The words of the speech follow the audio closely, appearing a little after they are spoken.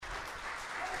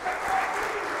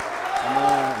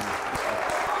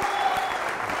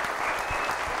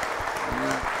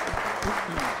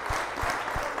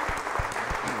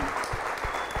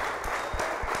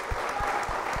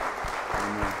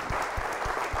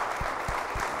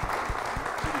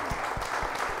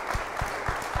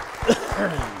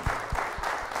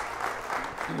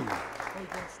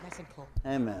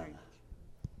Amen.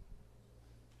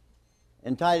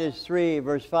 In Titus 3,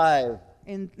 verse 5,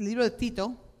 En el libro de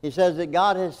Tito, he says that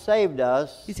God has saved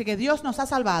us dice que Dios nos ha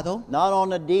salvado, not on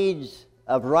the deeds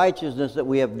of righteousness that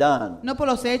we have done, no por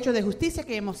los hechos de justicia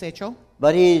que hemos hecho,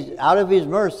 but he's out of his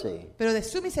mercy pero de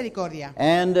su misericordia,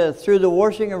 and through the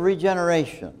washing of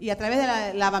regeneration y a través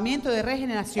del lavamiento de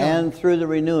regeneración, and through the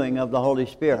renewing of the Holy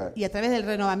Spirit. y a través del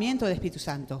renovamiento del Espíritu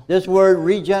Santo. This word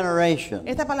regeneration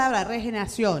Esta palabra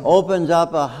regeneración opens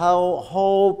up a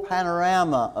whole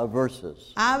panorama of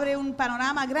verses. abre un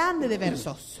panorama grande de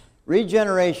versos.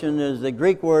 Regeneration is the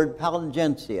Greek word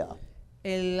palagencia.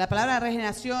 La palabra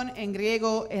regeneración en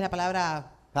griego es la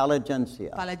palabra Palagencia.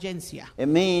 palagencia. It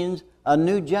means a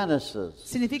new Genesis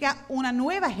Significa una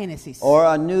nueva génesis or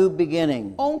a new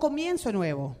beginning. o un comienzo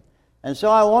nuevo. And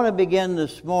so I want to begin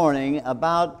this morning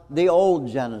about the old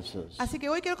Genesis. Así que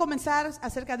hoy quiero comenzar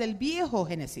acerca del viejo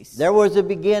Génesis. There was a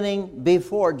beginning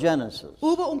before Genesis.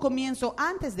 Hubo un comienzo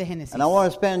antes de Génesis. And I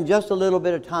want to spend just a little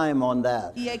bit of time on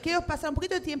that. Y quiero pasar un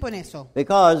poquito de tiempo en eso.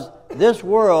 Because this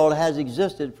world has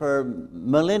existed for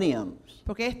millenniums.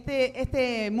 Porque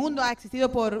este mundo ha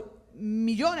existido por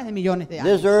millones de años.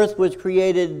 This earth was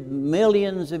created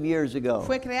millions of years ago.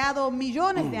 Fue creado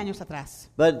millones de años atrás.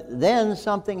 But then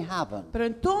something happened. Pero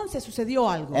entonces sucedió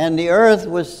algo. And the earth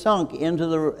was sunk into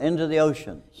the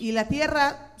oceans. Y la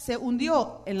tierra se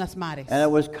hundió en las mares. And it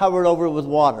was covered over with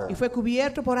water. Y fue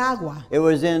cubierto por agua. It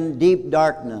was in deep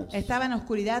darkness. Estaba en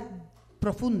oscuridad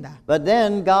profunda. But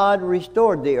then God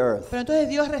restored the earth. Pero entonces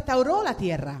Dios restauró la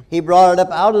tierra. He brought it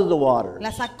up out of the waters.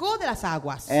 La sacó de las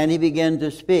aguas. And he began to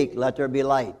speak, let there be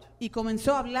light. Y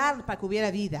comenzó a hablar para que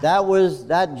hubiera vida. That was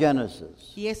that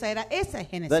Genesis. Y esa era esa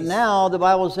Génesis. But now the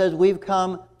Bible says we've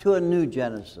come to a new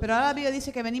Genesis. Pero ahora la Biblia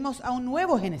dice que venimos a un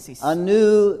nuevo Génesis. A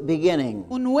new beginning.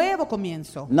 Un nuevo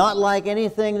comienzo. Not like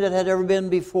anything that had ever been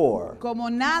before.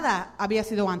 Como nada había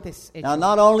sido antes hecho. Now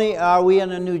not only are we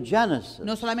in a new Genesis.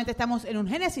 No solamente estamos en un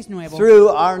Génesis nuevo. Through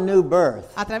our new birth.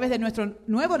 A través de nuestro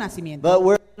nuevo nacimiento. But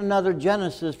we're in another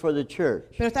Genesis for the church.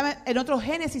 Pero estamos en otro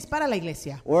Génesis para la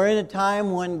iglesia. We're in a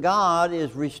time when God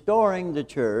is restoring the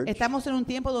church. Estamos en un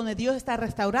tiempo donde Dios está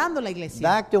restaurando la iglesia.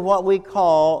 Back to what we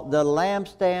call the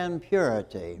lampstand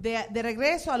purity. De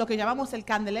regreso a lo que llamamos el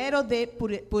candelero de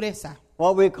pureza.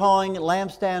 What we're calling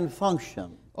lampstand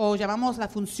function. O llamamos la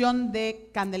función de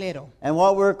candelero. And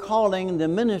what we're calling the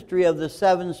ministry of the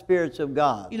seven spirits of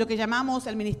God. Y lo que llamamos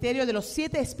el ministerio de los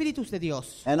 7 espíritus de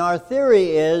Dios. And our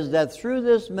theory is that through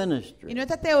this Y ministry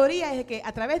nuestra teoría es que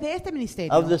a través de este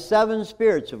ministerio of the seven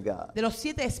spirits of God, de los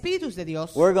 7 espíritus de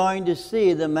Dios, we're going to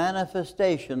see the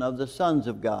manifestation of the sons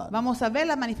of God, vamos a ver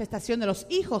la manifestación de los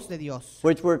hijos de Dios,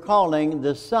 which we're calling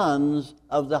the sons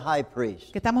of the high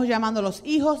priest. que estamos llamando los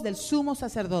hijos del sumo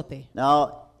sacerdote.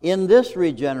 Now, in this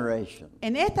regeneration,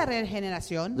 En esta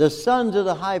regeneración, the sons of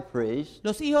the high priest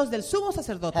los hijos del sumo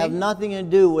sacerdote have nothing to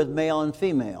do with male and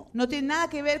female. no tienen nada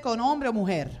que ver con hombre o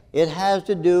mujer. It has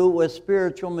to do with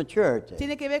spiritual maturity.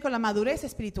 Tiene que ver con la madurez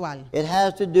espiritual. It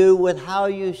has to do with how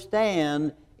you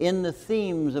stand in the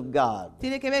themes of God,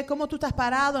 Tiene que ver cómo tú estás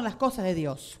parado en las cosas de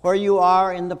Dios. where you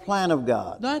are in the plan of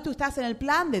God. Dónde tú estás en el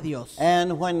plan de Dios.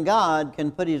 And when God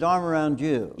can put his arm around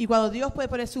you Y cuando Dios puede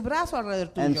poner su brazo alrededor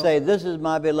and tuyo say, this is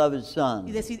my beloved y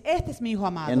son, decir, este es mi hijo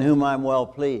amado, in whom I'm well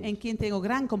en pleased. quien tengo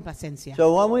gran complacencia.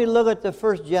 So when we look at the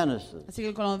first Genesis, Así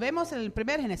que cuando vemos el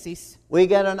primer Génesis, we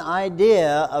get an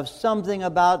idea of something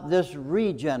about this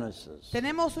regenesis,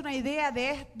 tenemos una idea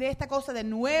de esta cosa de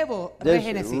nuevo this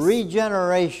regénesis,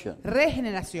 regeneration,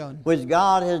 regeneración, which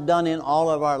God has done in all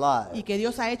of our y lives. que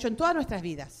Dios ha hecho en todas nuestras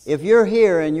vidas. If you're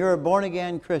here and you're a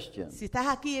born-again Christian, Si estás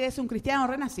aquí y eres un cristiano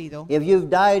renacido, if you've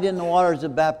died in the waters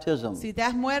of baptism, si te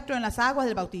has muerto en las aguas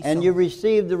del bautizo and you've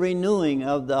received the renewing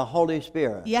of the Holy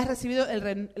Spirit, y has recibido el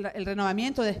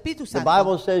renovamiento del Espíritu the Santo,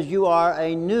 Bible says you are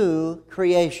a new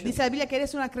creation. dice la Biblia que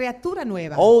eres una criatura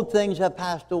nueva. Old things have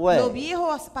passed Lo away,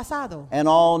 viejo ha pasado and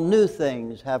all new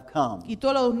things have come. y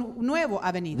todo lo nuevo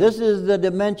ha venido. This is the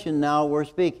dimension now we're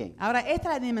speaking. Ahora, esta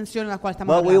es la dimensión en la cual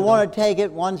estamos But we hablando. want to take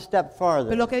it one step Pero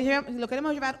farther. lo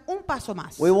queremos llevar un paso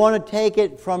más. We want to take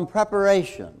it from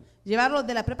preparation Llevarlo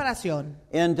de la preparación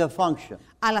into function.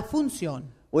 a la función.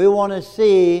 We want to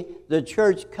see the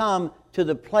church come to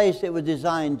the place it was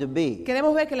designed to be.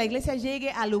 Queremos ver que la iglesia llegue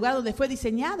al lugar donde fue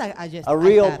diseñada a A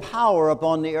real estar. power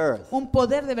upon the earth. Un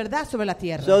poder de verdad sobre la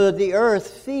tierra. So that the earth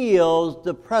feels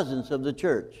the presence of the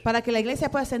church. Para que la iglesia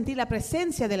pueda sentir la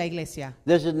presencia de la iglesia.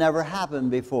 This has never happened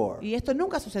before. Y esto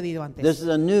nunca ha sucedido This antes. is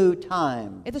a new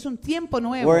time. Este es un tiempo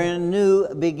nuevo We're in a new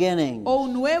beginning. o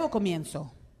un nuevo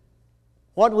comienzo.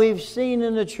 What we've seen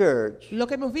in the church Lo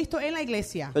que hemos visto en la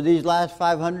iglesia for these last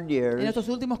 500 en years estos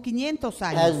últimos 500 has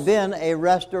años been a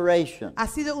restoration. ha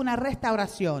sido una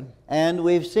restauración. And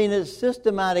we've seen it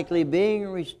systematically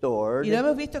being restored Y lo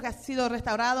hemos visto que ha sido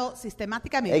restaurado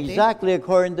sistemáticamente, exactly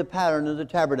according to the pattern of the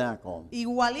tabernacle.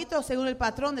 igualito según el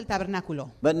patrón del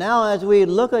tabernáculo. But now as we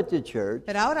look at the church,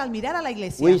 Pero ahora al mirar a la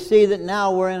iglesia, we see that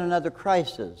now we're in another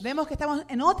crisis. vemos que estamos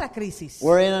en otra crisis.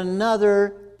 We're in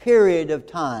another period of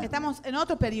time, Estamos en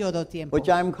otro periodo de tiempo. which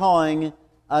I'm calling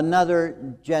another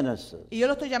Genesis, Y yo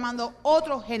lo estoy llamando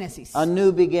otro Génesis, a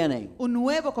new beginning. un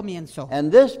nuevo comienzo.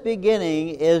 And this beginning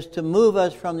is to move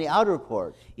us from the outer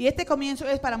court Y este comienzo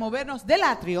es para movernos del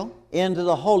atrio into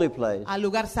the holy place, al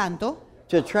lugar santo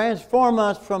to transform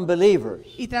us from believers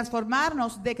y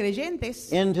transformarnos de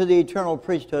creyentes into the eternal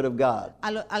priesthood of God.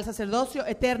 al sacerdocio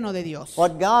eterno de Dios.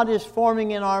 What God is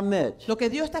forming in our midst Lo que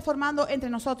Dios está formando entre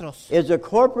nosotros is a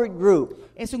corporate group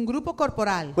es un grupo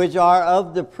corporal which are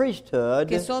of the que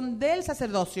priesthood son del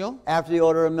sacerdocio after the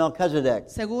order of Melchizedek.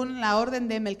 según la orden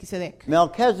de Melquisedec.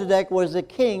 Melchizedek was a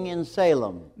king in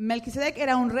Salem, Melquisedec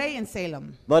era un rey en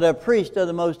Salem, but a priest of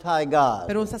the Most High God.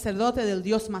 pero un sacerdote del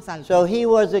Dios más alto. So he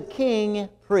was a king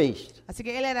priest. Así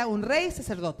que él era un rey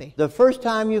sacerdote. The first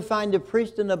time you find a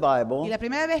priest in the Y Bible, la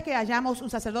primera vez que hallamos un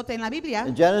sacerdote en la Biblia,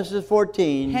 in Genesis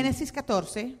 14, Génesis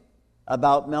 14,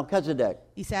 about Melchizedek.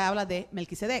 y se habla de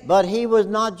Melquisedec. But he was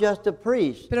not just a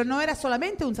priest. Pero no era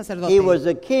solamente un sacerdote. He was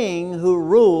a king who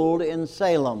ruled in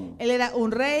Salem. Él era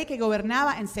un rey que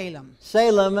gobernaba en Salem.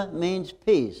 Salem means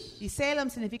peace. Y Salem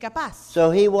significa paz.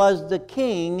 So he was the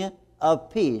king of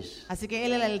peace. Así que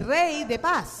él era el rey de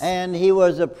paz. And he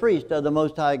was a priest of the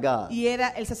Most High God. Y era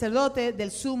el sacerdote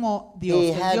del sumo Dios. He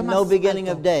Del had Dios no más beginning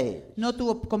alto. of days. No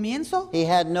tuvo comienzo, He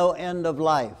had no end of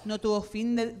life. no tuvo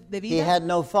fin de He vida, had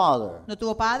no father. no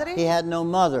tuvo He padre, had no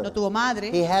mother. no tuvo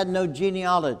madre, He had no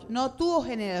genealogy. no tuvo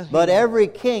genealogía. But every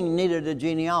king needed a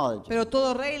genealogy. Pero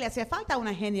todo rey le hacía falta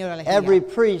una genealogía. Every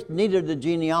priest needed a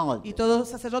genealogy. Y todo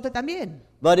sacerdote también.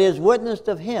 But it is witnessed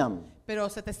of him Pero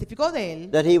se testificó de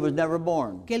él that he was never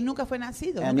born. que él nunca fue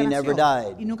nacido, And nunca he never nació,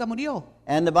 died. y nunca murió.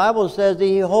 And the Bible says that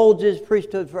he holds his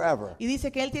priesthood forever. Y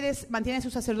dice que él mantiene su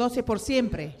sacerdocio por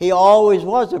siempre. He always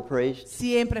was a priest.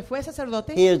 Siempre fue He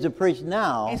sacerdote, is a priest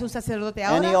now. es un sacerdote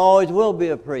And he ahora always will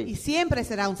be a y priest. siempre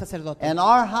será un sacerdote. And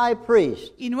our high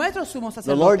priest, Y nuestro sumo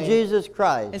the Lord sacerdote, Jesus el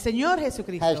Christ, Señor has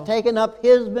Jesucristo, taken up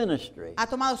his ministry ha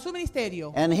tomado su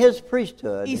ministerio and his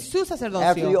priesthood y su after the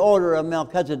sacerdocio order of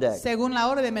Melchizedek. según la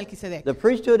orden de Melquisedec. The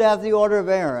priesthood after the order of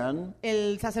Aaron,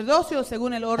 El sacerdocio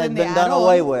según el orden has de been done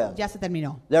away with. Aarón ya se terminó.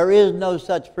 there is no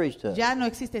such priesthood. Ya no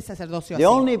existe el sacerdocio The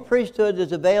así. only priesthood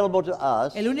that's available to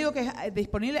us El único que es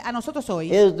disponible a nosotros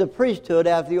hoy is the priesthood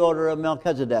after the order of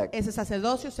Melchizedek. es el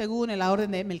sacerdocio según la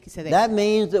orden de Melquisedec. That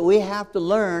means that we have to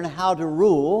learn how to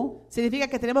rule Significa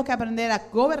que tenemos que aprender a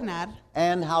gobernar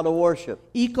and how to worship,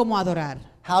 y cómo adorar.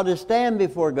 how to stand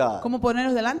before God, Cómo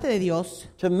ponernos delante de Dios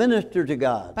to minister to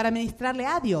God, para ministrarle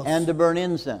a Dios and to burn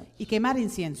incense, y quemar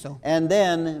incienso. and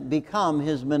then become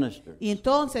his ministers Y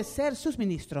entonces ser sus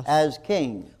ministros as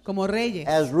kings, como reyes,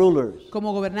 as rulers.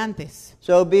 como gobernantes.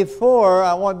 So before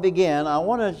I want to begin, I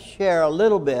want to share a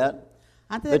little bit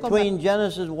Antes de, between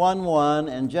Genesis 1:1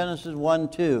 and Genesis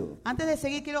 1:2. antes de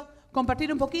seguir, quiero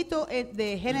compartir un poquito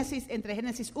de Génesis, entre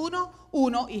Génesis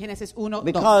 1:1 y Génesis 1:2.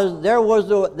 Because there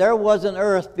was an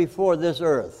earth before this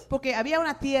earth, Porque había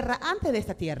una tierra antes de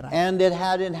esta tierra and it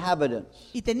had inhabitants,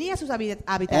 y tenía sus and it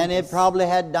habitantes. probably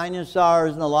had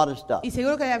dinosaurs and a lot of stuff. Y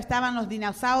seguro que estaban los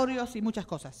dinosaurios y muchas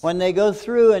cosas. When they go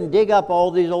through and dig up all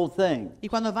these old things, Y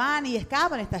cuando van y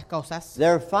excavan estas cosas,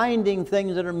 they're finding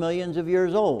things that are millions of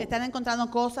years old. están encontrando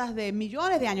cosas de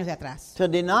millones de años de atrás. To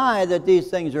deny that these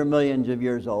things are millions of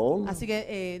years old Así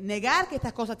que negar que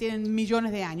estas cosas tienen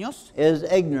millones de años is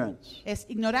ignorance. es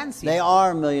They ignorancia.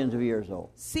 are millions of years old.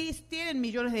 Sí tienen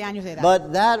millones de años de edad.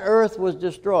 But that earth was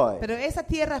destroyed, Pero esa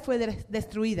tierra fue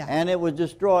destruida. and it was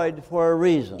destroyed for a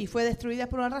reason. Y fue destruida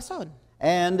por una razón.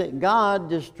 And God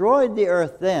destroyed the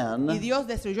earth Y then Dios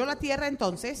destruyó la tierra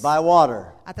entonces by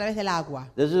water. a través del agua.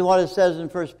 This is what it says in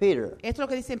 1 Peter, Esto es lo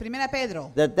que dice en 1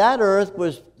 Pedro. that earth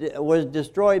was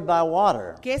destroyed by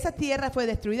water. Que esa tierra fue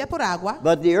destruida por agua.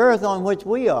 But the earth on which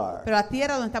we are, Pero la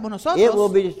tierra donde estamos it will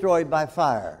nosotros be destroyed by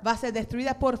fire. va a ser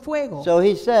destruida por fuego. So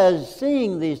he says,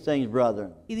 seeing these things,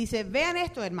 brethren, Y dice, vean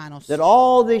esto, hermanos, that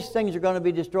all these things are going to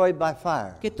be destroyed by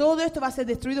fire. que todo esto va a ser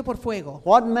destruido por fuego.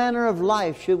 What manner of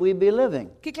life should we be living?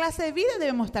 ¿Qué clase de vida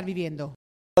debemos estar viviendo?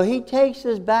 So he takes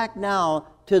us back now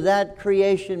to that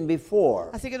creation before.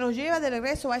 Así que nos lleva de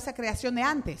regreso a esa creación de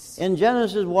antes. In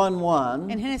Genesis 1:1,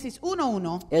 En Génesis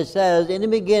 1:1 it says, "In the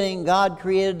beginning God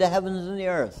created the heavens and the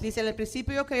earth." dice, en el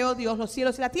principio creó Dios los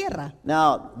cielos y la tierra.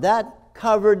 Now, that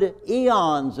covered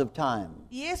eons of time.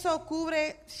 Y eso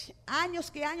cubre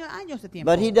años de tiempo.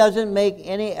 But he doesn't make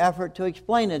any effort to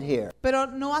explain it here. Pero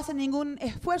no hace ningún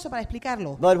esfuerzo para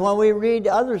explicarlo. But when we read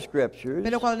other scriptures,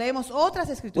 Pero cuando leemos otras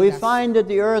we escrituras, find that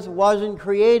the earth wasn't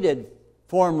created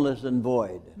formless and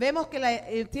void. vemos que la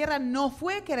tierra no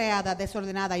fue creada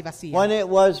desordenada y vacía. When it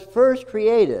was first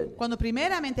created, Cuando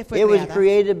primeramente fue it was creada,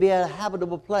 created to be a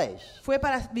habitable place. fue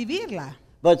para vivirla.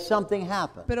 But something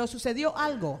happened. Pero sucedió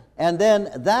algo. And then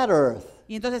that earth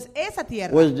Y entonces esa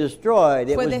tierra was destroyed.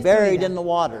 It fue was buried destruida, in the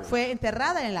water. fue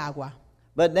enterrada en el agua.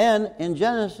 But then in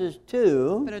Genesis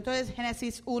 2, Pero entonces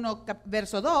Génesis 1,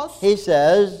 verso 2, he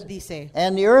says, dice,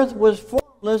 "And the earth was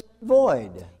formless and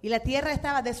void, y la tierra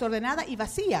estaba desordenada y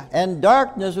vacía, and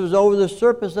darkness was over the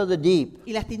surface of the deep,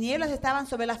 y las tinieblas estaban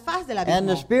sobre la faz del and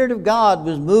the abismo, Spirit of God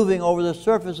was moving over the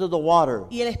surface of the water."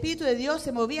 y el Espíritu de Dios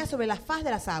se movía sobre la faz de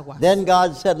las aguas. Then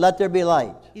God said, "Let there be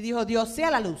light." Y dijo Dios,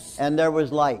 sea la luz, And there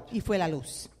was light. y fue la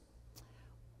luz.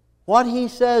 What he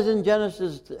says in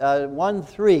Genesis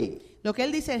 1:3 Lo que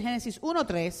él dice en Génesis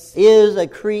 1:3 is a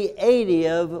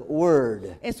creative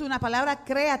word. es una palabra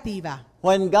creativa.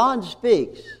 When God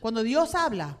speaks, Cuando Dios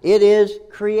habla, it is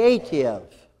creative.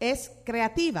 es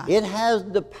creativa. It has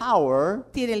the power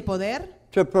Tiene el poder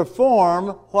to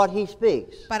perform what he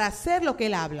speaks. para hacer lo que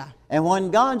él habla. And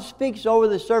when God speaks over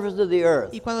the surface of the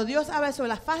earth, Y cuando Dios habla sobre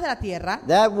la faz de la tierra,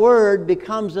 that word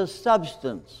becomes a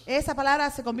substance esa palabra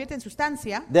se convierte en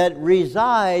sustancia, that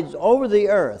resides over the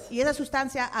earth y esa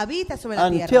sustancia habita sobre la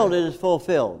until tierra it is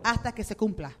fulfilled. hasta que se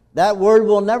cumpla. That word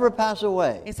will never pass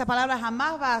away Esa palabra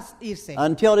jamás va a irse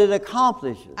until it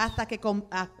accomplishes hasta que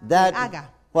that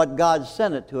haga what God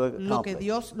sent it to lo que accomplish.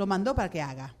 Dios lo mandó para que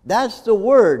haga. That's the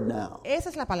word now Esa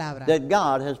es la palabra that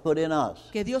God has put in us.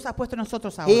 que Dios ha puesto en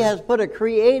nosotros He ahora. has put a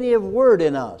creative word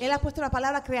in us. Él ha puesto la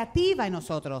palabra creativa en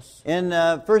nosotros. In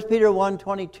 1 Peter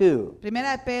 1:22,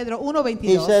 Primera de Pedro he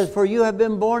 1:22 says, "For you have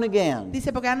been born again,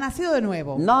 dice, porque han nacido de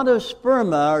nuevo, not of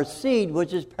sperma or seed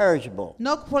which is perishable,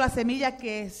 no por la semilla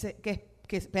que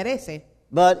perece,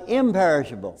 but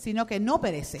imperishable, sino que no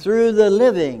perece, through the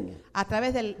living a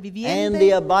través del and the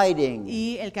viviente abiding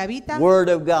y el que habita Word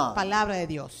of God." palabra de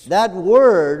Dios. That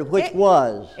word which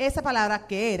was, Esa palabra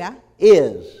que era,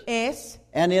 is, es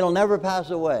and it'll never pass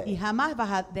y away. jamás va a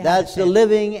dejar de That's the ser.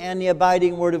 living and the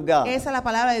abiding Word of God. Esa es la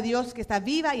palabra de Dios que está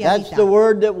viva y That's habita. the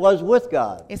word that was with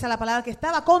God. Esa es la palabra que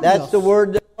estaba con That's Dios. the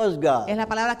word that was God. Es la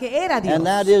palabra que era Dios. And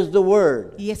that is the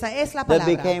word Y esa es la that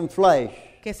palabra became flesh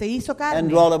que se hizo and carne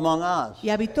dwelt among us. y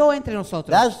habitó entre nosotros.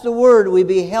 That's the word we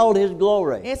beheld his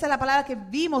glory. Esa es la palabra que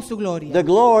vimos su gloria. The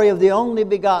glory of the only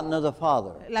begotten of the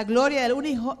Father, La gloria del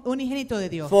unigénito de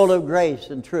Dios, full of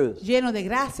grace and truth. lleno de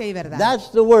gracia y verdad.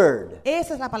 That's the word.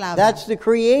 Esa es la palabra. That's the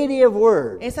creative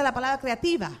word Esa es la palabra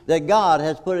creativa that God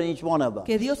has put in each one of us.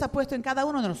 que Dios ha puesto en cada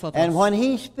uno de nosotros. And when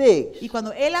he speaks Y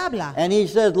cuando Él habla and he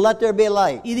says, "Let there be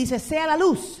light," y dice, sea la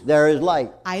luz, there is light.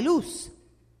 hay luz.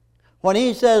 When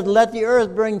he says, "Let the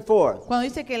earth bring forth," Cuando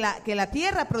dice que la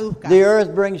tierra produzca, the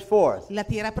earth brings forth. la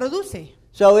tierra produce.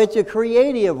 So it's a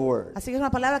creative word. Así que es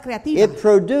una palabra creativa. It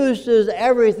produces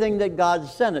everything that God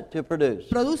sent it to produce.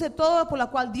 Produce todo por lo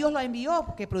cual Dios lo envió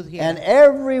que produjera. And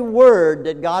every word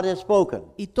that God has spoken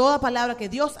Y toda palabra que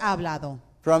Dios ha hablado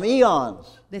from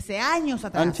eons desde años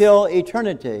atrás until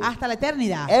eternity, hasta la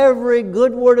eternidad, every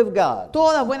good word of God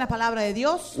toda buena palabra de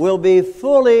Dios will be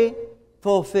fully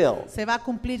fulfilled. se va a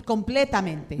cumplir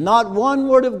completamente. Not one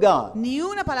word of God Ni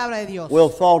una palabra de Dios will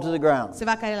fall to the ground se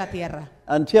va a caer a la tierra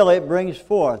until it brings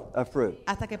forth a fruit.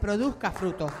 hasta que produzca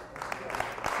fruto.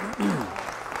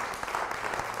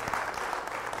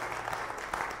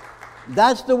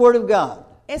 That's the word of God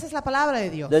Esa es la palabra de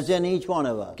Dios that's in each one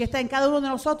of us. que está en cada uno de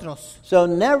nosotros. So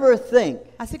never think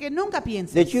Así que nunca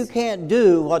pienses that you can't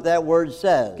do what that word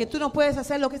says. que tú no puedes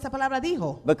hacer lo que esa palabra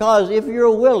dijo. Because if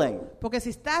you're willing, Porque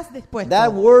si estás dispuesto,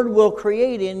 that word will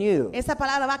create in you esa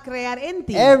palabra va a crear en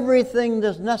ti everything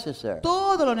that's necessary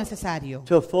todo lo necesario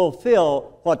to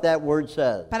fulfill what that word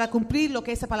says. para cumplir lo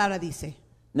que esa palabra dice.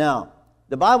 Now,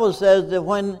 the Bible says that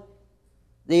when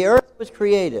the earth was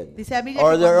created, Dice la Biblia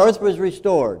or que the cuando- earth was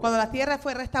restored, Cuando la tierra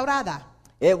fue restaurada,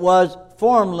 it was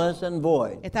formless and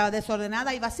void. estaba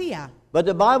desordenada y vacía. But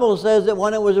the Bible says that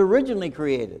when it was originally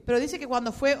created, Pero dice que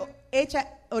cuando fue hecha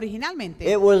originalmente,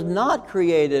 it was not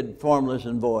created formless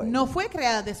and void. no fue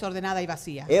creada desordenada y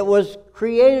vacía. It was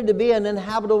created to be an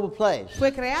inhabitable place.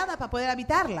 Fue creada para poder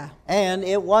habitarla. And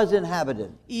it was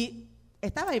inhabited. Y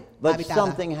estaba But habitada.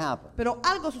 something happened. Pero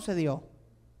algo sucedió.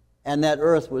 And that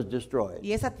earth was destroyed.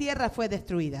 Y esa tierra fue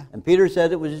destruida. And Peter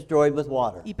said it was destroyed with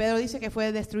water. Y Pedro dice que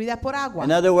fue destruida por agua.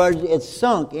 In other words, it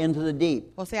sunk into the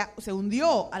deep. O sea, se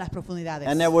hundió a las profundidades.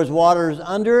 And there was waters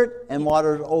under it and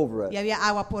waters over Y it. había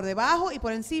agua por debajo y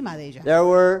por encima de ella. There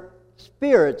were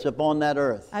spirits upon that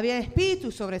earth Había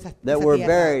espíritus sobre esa that esa were tierra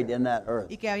buried in that earth.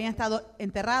 y que habían estado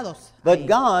enterrados But ahí.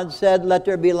 God said, let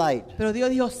there be light. Pero Dios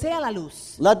dijo, sea la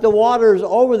luz. Let the waters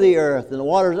over the earth and the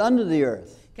waters under the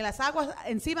earth Que las aguas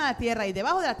encima de la tierra y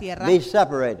debajo de la tierra be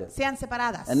separated. sean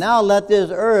separadas. And now let this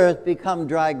earth become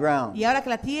dry ground. Y ahora que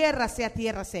la tierra sea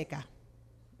tierra seca.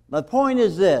 The point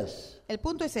is this, El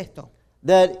punto es esto.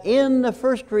 that in the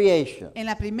first creation, En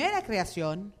la primera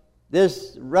creación,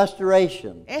 this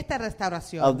restoration esta of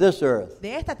restauración this earth,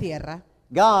 de esta tierra,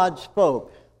 God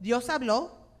spoke. Dios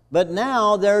habló, But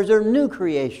now there's a new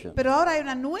creation. pero ahora hay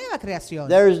una nueva creación.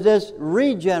 There's this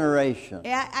regeneration,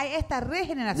 Hay esta this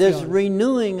regeneración,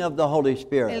 renewing of the Holy el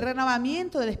Spirit.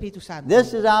 renovamiento del Espíritu Santo.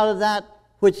 This is out of that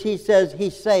which he says he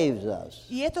saves us.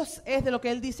 Y esto es de lo que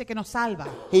Él dice que nos salva.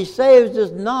 He saves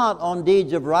us not on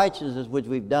deeds of righteousness which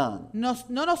we've done, No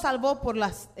nos salvó por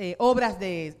las obras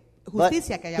de but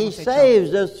justicia que he hayamos hecho,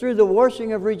 saves us through the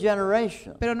washing of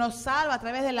regeneration pero nos salva a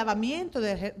través del lavamiento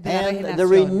de la and the regeneración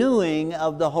renewing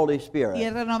of the Holy y el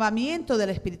Spirit. renovamiento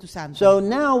del Espíritu Santo. So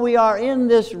now we are in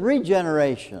this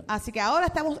regeneration, Así que ahora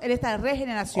estamos en esta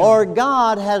regeneración. or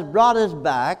God has brought us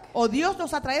back O Dios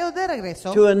nos ha traído de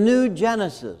regreso to a new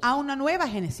Genesis. a una nueva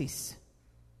Génesis.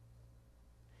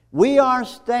 We are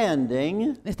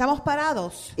standing Estamos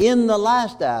parados in the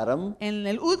last Adam, en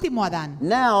el último Adán,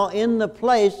 now in the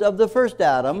place of the first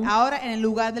Adam. ahora en el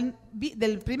lugar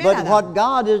del primer But Adán. what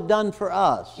God has done for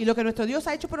us Y lo que nuestro Dios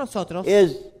ha hecho por nosotros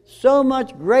is so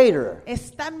much greater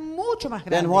está mucho más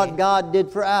than what grande God did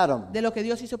for Adam. de lo que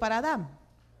Dios hizo para Adán.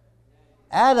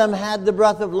 Adam had the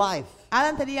breath of life.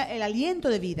 Adán tenía el aliento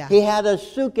de vida. He had a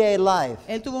suke life.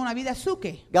 Él tuvo una vida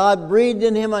suke. God breathed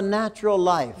in him a natural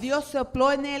life. Dios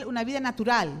sopló en él una vida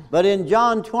natural. But in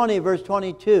John 20, verse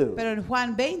 22, Pero en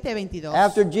Juan 20, 22,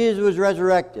 after Jesus was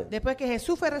resurrected, después que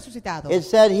Jesús fue resucitado, it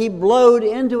said he blowed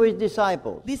into his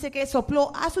disciples. dice que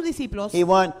sopló a sus discípulos, He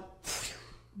went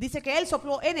dice que él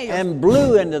sopló en ellos and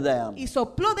blew into them. y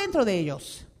sopló dentro de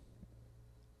ellos.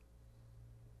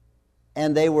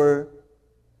 And they were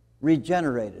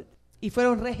regenerated. Y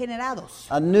fueron regenerados.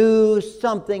 A new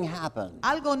something happened.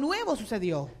 Algo nuevo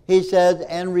sucedió. He said,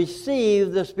 and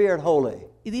receive the Spirit Holy.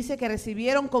 Y dice que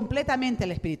recibieron completamente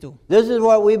el Espíritu. This is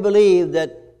what we believe, that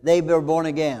they were born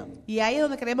again. Y ahí es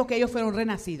donde creemos que ellos fueron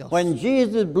renacidos. When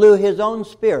Jesus blew his own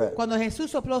Spirit, Cuando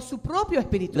Jesús sopló su propio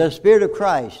Espíritu, the Spirit of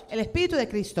Christ, el Espíritu de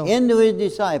Cristo, into his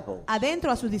disciples,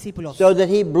 adentro a sus discípulos, so that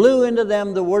he blew into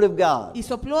them the Word of God, y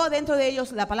sopló adentro de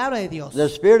ellos la palabra de Dios, the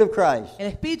Spirit of Christ, el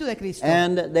Espíritu de Cristo,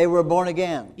 and they were born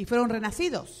again. y fueron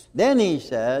renacidos. Then he Y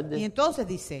said, entonces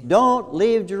dice, don't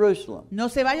leave Jerusalem no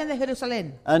se vayan de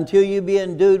Jerusalén until you be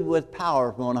endued with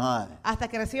power from on high. hasta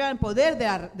que reciban el poder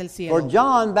del For cielo.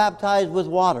 John baptized with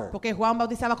water, Porque Juan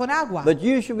bautizaba con agua, but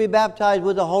you should be baptized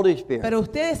with the Holy Spirit pero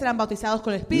ustedes serán bautizados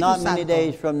con el Espíritu not many Santo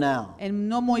days from now. en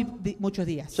no muchos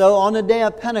días. So on the day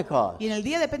of Pentecost, Y en el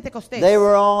día de Pentecostés they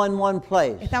were all in one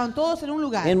place, estaban todos en un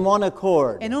lugar, in one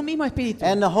accord. en un mismo espíritu.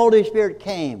 And the Holy Spirit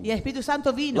came Y el Espíritu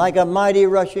Santo vino like a mighty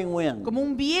rushing wind. como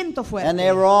un viento And they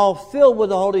fuerte. were all filled with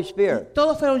the Holy Spirit.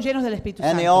 Todos fueron llenos del Espíritu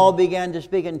And they all Santo. began to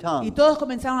speak in Y tongues todos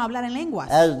comenzaron a hablar en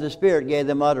lenguas, as the Spirit gave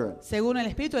them utterance. según el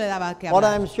Espíritu le daba que What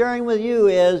hablar. I'm sharing with you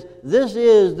is this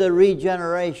is the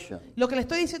regeneration. Lo que le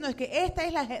estoy diciendo es que esta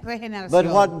es la But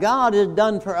regeneración. what God has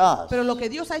done for us Pero lo que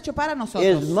Dios ha hecho para is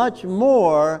nosotros much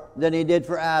more than he did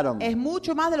for Adam. es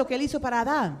mucho más de lo que Él hizo para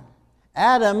Adán.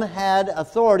 Adam had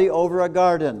authority over a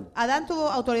garden. Adán tuvo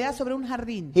autoridad sobre un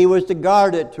jardín. He was to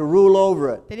guard it, to rule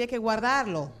over it. Tenía que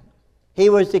guardarlo He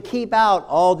was to keep out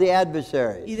all the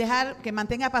adversaries, y dejar que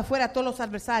mantenga para afuera a todos los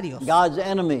adversarios, God's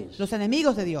enemies. los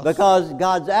enemigos de Dios. Because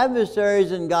God's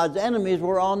adversaries and God's enemies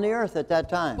were on the earth at that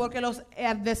time. Porque los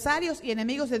adversarios y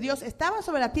enemigos de Dios estaban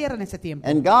sobre la tierra en ese tiempo.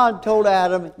 And God told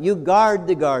Adam, you guard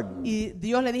the garden. Y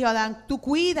Dios le dijo a Adán, tú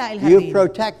cuida el You jardín,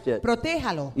 protect it.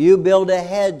 protéjalo, You build a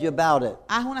hedge about it.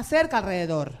 haz una cerca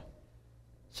alrededor.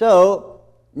 So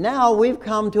now we've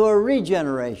come to a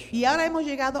regeneration. Y ahora hemos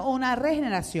llegado a una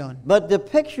regeneración. But the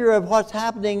picture of what's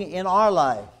happening in our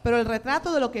life, Pero el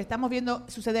retrato de lo que estamos viendo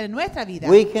suceder en nuestra vida,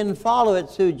 we can follow it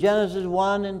through Genesis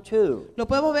 1 and 2. lo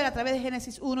podemos ver a través de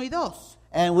Génesis 1 y 2.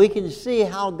 And we can see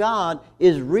how God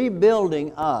is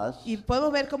rebuilding us, Y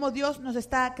podemos ver cómo Dios nos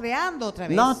está creando otra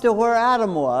vez. not to where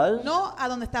Adam was, No a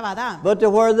donde estaba Adán, but to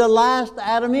where the last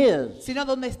Adam is. sino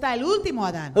donde está el último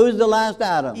Adán. Who's the last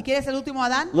Adam? ¿Y quién es el último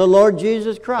Adán? The Lord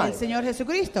Jesus El Christ. Señor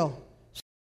Jesucristo.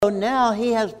 So now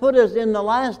he has put us in the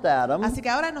last Adam Así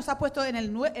que ahora nos ha puesto en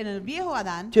el viejo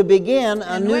Adán, to begin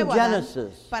a el new nuevo Adán,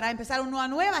 Genesis, para empezar una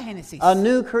nueva Génesis, a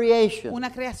new creation, una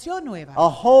creación nueva, a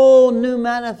whole new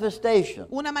manifestation.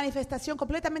 una manifestación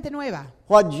completamente nueva.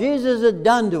 What Jesus has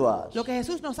done to us Lo que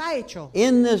Jesús nos ha hecho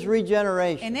in this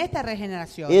regeneration en esta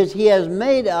regeneración is he has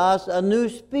made us a new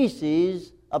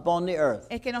species upon the earth.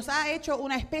 es que nos ha hecho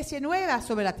una especie nueva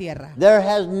sobre la tierra. There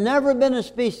has never been a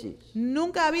species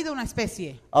Nunca ha habido una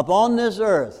especie upon this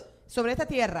earth sobre esta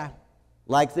tierra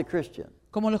like the Christian.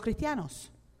 como los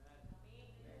cristianos.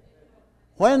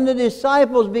 When the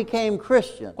disciples became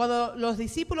Christians, Cuando los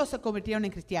discípulos se convirtieron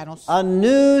en cristianos, a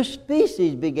new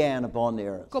species began upon the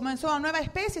earth, comenzó una nueva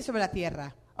especie sobre la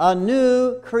tierra, a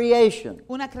new creation.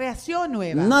 una creación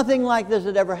nueva. Nothing like this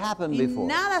had ever happened Y before.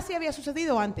 nada así había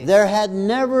sucedido antes. There had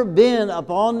never been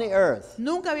upon the earth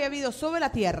Nunca había habido sobre la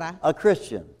tierra a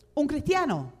Christian. un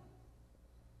cristiano.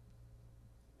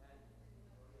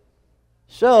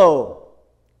 So,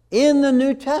 in the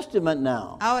New Testament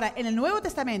now, Ahora, en el Nuevo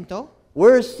Testamento,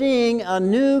 we're seeing a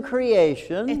new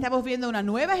creation. estamos viendo una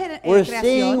nueva We're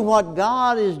seeing creación. what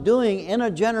God is doing in a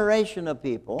generation of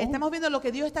people Estamos viendo lo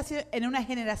que Dios está haciendo en una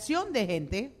generación de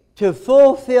gente to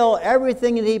fulfill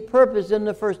everything that He purposed in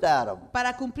the first Adam.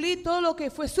 para cumplir todo lo que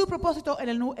fue su propósito en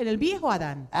el viejo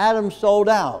Adán. Adam sold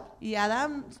out. Y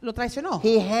Adán lo traicionó.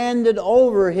 He handed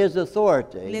over his Le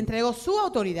authority entregó su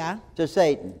autoridad to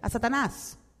Satan. a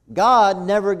Satanás. God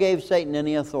never gave Satan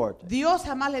any authority. Dios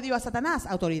jamás le dio a Satanás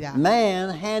autoridad. Man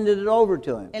handed it over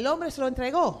to him. El hombre se lo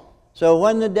entregó. So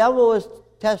when the devil was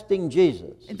testing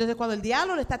Jesus, Entonces cuando el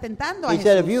diablo le está tentando a he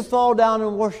said, if you Jesús, fall down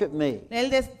and worship me,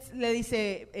 le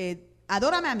dice,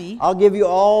 adórame a mí, I'll give you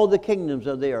all the kingdoms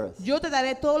of the earth. yo te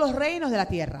daré todos los reinos de la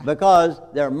tierra, Because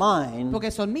they're mine,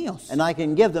 porque son míos. and I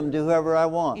can give them to whoever I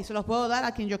Y want. se los puedo dar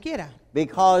a quien yo quiera,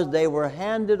 Because they were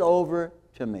handed over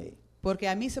to me. porque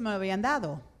a mí se me habían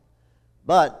dado.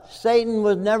 But Satan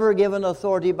was never given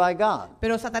authority by God.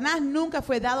 Pero Satanás nunca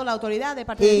fue dado la autoridad de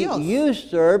parte de He Dios.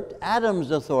 usurped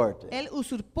Adam's authority. Él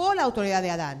usurpó la autoridad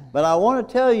de Adán. But I want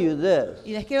to tell you this,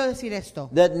 Y les quiero decir esto,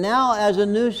 that now as a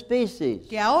new species,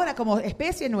 que ahora como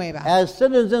especie nueva, as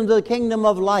citizens of the kingdom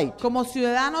of light, como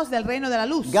ciudadanos del reino de la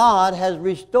luz, God has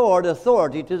restored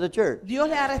authority to the church. Dios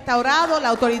le ha restaurado la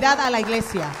autoridad a la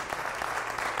iglesia.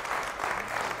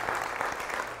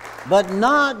 But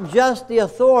not just the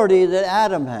authority that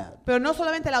Adam had. Pero no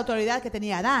solamente la autoridad que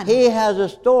tenía Adán, He has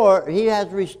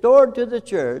restored to the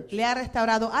church le ha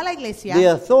restaurado a la iglesia the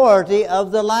authority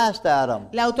of the last Adam.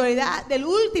 la autoridad del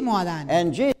último Adán.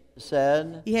 And Jesus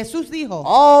said, Y Jesús dijo,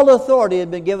 all authority has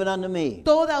been given unto me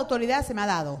toda autoridad se me ha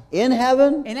dado in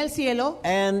heaven en el cielo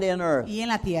and in earth. y en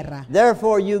la tierra.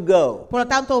 Therefore you go. Por lo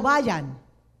tanto, vayan.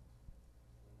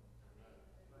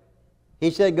 He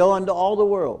said, go into all the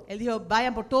world. Él dijo,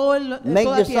 vayan por toda Make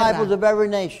la disciples tierra. of every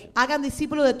nation, Hagan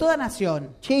discípulos de toda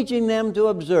nación, teaching them to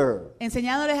observe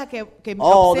enseñándoles a que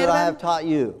all that I have observen taught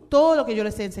you. todo lo que yo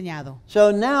les he enseñado. So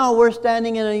now we're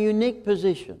standing in a unique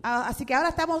position. Así que ahora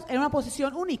estamos en una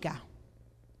posición única.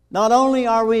 Not only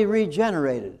are we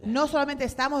regenerated, No solamente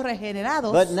estamos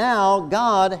regenerados, but now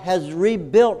God has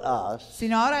rebuilt us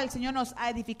sino ahora el Señor nos ha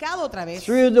edificado otra vez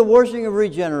through the washing of a través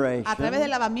regeneration del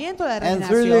lavamiento de la and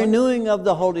through the regeneración renewing of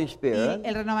the Holy y Spirit,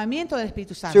 el renovamiento del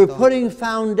Espíritu through Santo, putting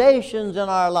foundations in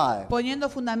our life. poniendo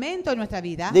fundamento en nuestra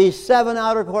vida. These 7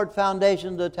 outer court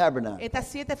foundations of the tabernacle, Estas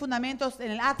 7 fundamentos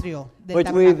en el atrio del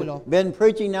which we've tabernáculo. been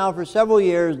preaching now for several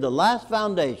years. The last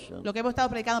foundation Lo que hemos estado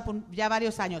predicando por ya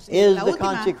varios años. is La the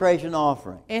última consecration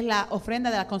offering. es la ofrenda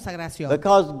de la consagración.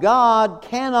 Because God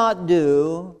cannot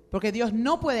do Porque Dios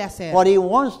no puede hacer what He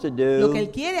wants to lo que Él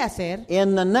do quiere hacer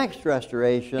in the next en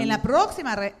restoration la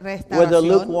próxima with a restauración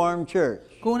lukewarm church.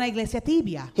 con una iglesia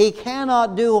tibia. He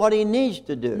cannot do what He needs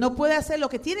to do No puede hacer lo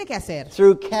que tiene que hacer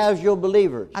through casual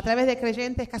believers. a través de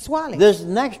creyentes casuales. This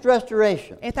next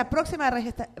restoration Esta próxima is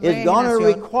going to regeneración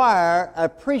require a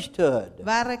priesthood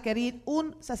va a requerir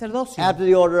un sacerdocio after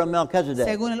the order of Melchizedek.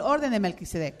 según el orden de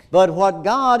Melquisedec. But what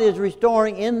God is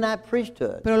restoring in that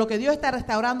priesthood, Pero lo que Dios está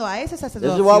restaurando a ese this is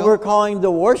what we're sacerdocio, calling the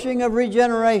washing of y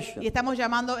regeneration estamos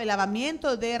llamando el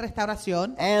lavamiento de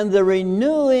restauración and the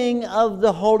renewing of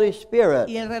the Holy Spirit.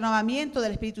 y el renovamiento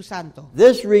del Espíritu Santo.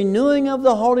 This renewing of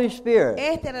the Holy Spirit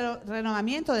Este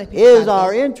renovamiento del Espíritu is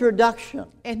our Santo introduction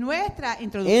es nuestra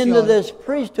into introducción this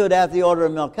priesthood after the order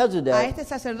of a Melchizedek, este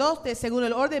sacerdote según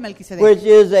el orden de Melquisedec, which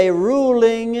is a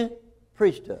ruling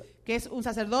priesthood. que es un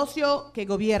sacerdocio que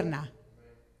gobierna.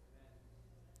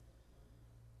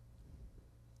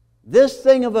 This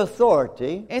thing of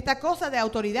authority Esta cosa de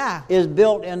autoridad is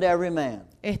built into every man.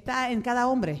 está en cada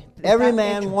hombre. Every Está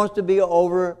man hecho. wants to be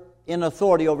over in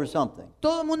authority over something.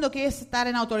 Todo el mundo quiere estar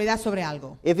en autoridad sobre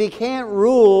algo. If he can't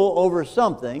rule over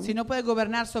something, Si no puede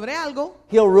gobernar sobre algo,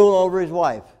 he'll rule over his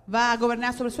wife. va a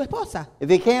gobernar sobre su esposa. If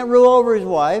he can't rule over his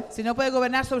wife, Si no puede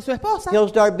gobernar sobre su esposa, he'll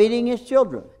start beating his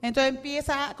children. entonces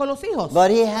empieza con los hijos.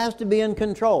 But he has to be in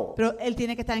control. Pero él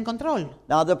tiene que estar en control.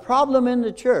 Now, the problem in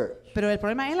the church Pero el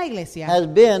problema en la iglesia has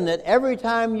been that every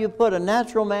time you put a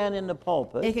natural man in the es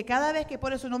pulpit, que cada vez que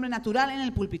pones un hombre natural en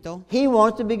el púlpito, he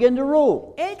wants to begin to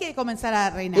rule. él quiere comenzar a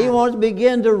He reinar wants to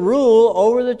begin to rule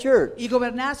over the church. y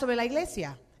gobernar sobre la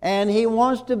iglesia. And he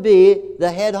wants to be the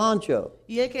head honcho.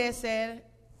 Y él quiere ser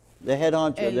The head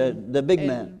honcho, the big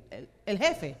man. el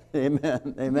jefe.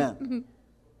 Amen. Amen.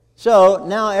 So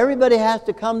now everybody has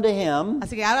to come to him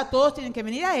Así que ahora todos tienen que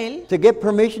venir a él to get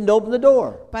permission to open the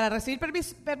door, para recibir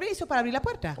permiso para abrir la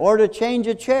puerta. or to change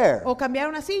a chair, O cambiar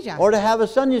una silla. or to have a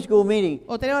Sunday school meeting.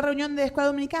 O tener una reunión de escuela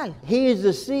dominical. He is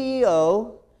the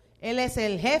CEO, Él es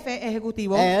el jefe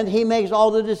ejecutivo and he makes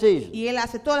all the decisions. y él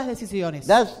hace todas las decisiones.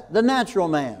 That's the natural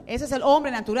man. Ese es el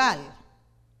hombre natural.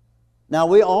 Now,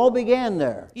 we all began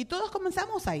there. Y todos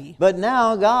comenzamos ahí. But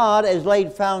now God has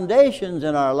laid foundations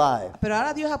in our life. Pero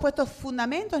ahora Dios ha puesto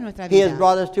fundamentos en nuestra He has vida.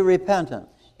 brought us to repentance.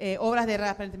 Obras de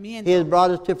arrepentimiento. He has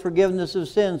brought us to forgiveness of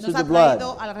sins through Nos the ha blood.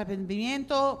 traído al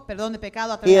arrepentimiento, perdón de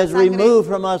pecado a He través has de la sangre. removed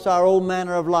from us our old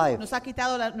manner of life. Nos ha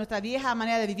quitado nuestra vieja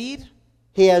manera de vivir.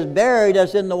 He has buried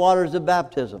us in the waters of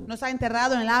baptism. Nos ha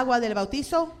enterrado en el agua del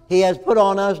bautizo. He has put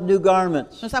on us new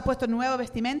garments. Nos ha puesto nuevos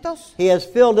vestimentos. He has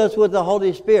filled us with the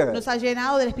Holy Spirit. Nos ha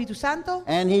llenado del Espíritu Santo.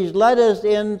 And He's led us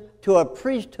into a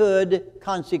priesthood Y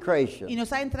consecration,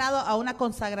 nos ha entrado a una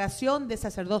consagración de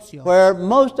sacerdocio. where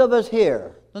most of us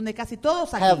here Donde casi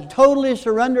todos aquí have totally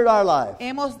surrendered our life,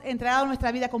 hemos entregado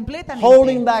nuestra vida completamente.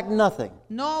 holding back nothing,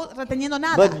 No reteniendo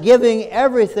nada, but giving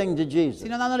everything to Jesus,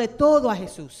 sino dándole todo a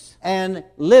Jesús. and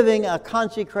living a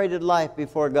consecrated life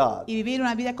before God. Y vivir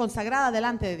una vida consagrada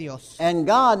delante de Dios. And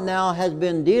God now has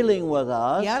been dealing with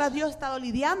us Y ahora Dios ha estado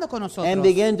lidiando con nosotros. and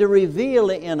begin to reveal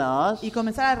in us Y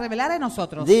comenzar a revelar en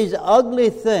nosotros these ugly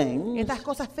things estas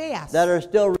cosas feas that are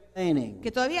still remaining.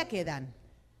 que todavía quedan.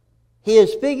 He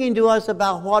is speaking to us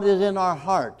about what is in our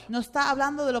heart, Nos está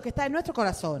hablando de lo que está en nuestro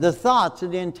corazón. the thoughts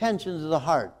and the intentions of the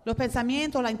heart. Los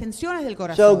pensamientos, las intenciones del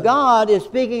So corazón. God is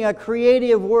speaking a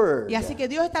creative word. Y así que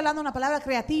Dios está hablando una palabra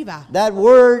creativa. That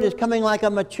word is coming like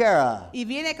a machera, Y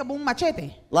viene como un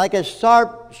machete. like a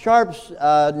sharp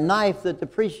knife that the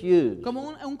priests use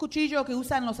Como un cuchillo que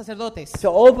usan los sacerdotes. to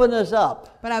open us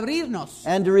up Para abrirnos.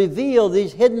 and to reveal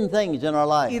these hidden things in our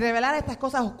Y life. revelar estas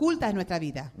cosas ocultas en nuestra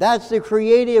vida. That's the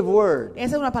creative word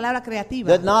Esa es una palabra creativa.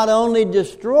 that not only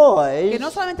destroys, Que no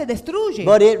solamente destruye,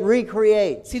 but it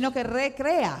recreates. sino que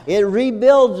recrea. It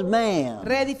rebuilds man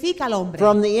Reedifica al hombre.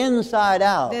 from the inside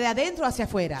out, Desde adentro hacia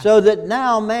afuera. so that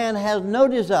now man has no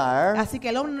desire Así que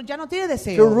el hombre ya no tiene to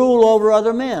deseo rule over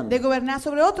other men. de gobernar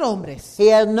sobre otros hombres.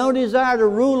 He has no desire to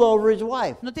rule over his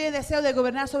wife. No tiene deseo de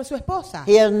gobernar sobre su esposa.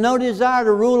 He has no desire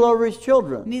to rule over his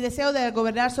children Ni deseo de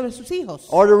gobernar sobre sus hijos.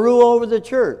 or to rule over the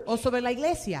church. O sobre la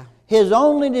iglesia. His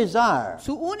only desire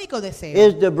Su único deseo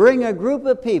is to bring a group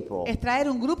of people es traer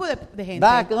un grupo de gente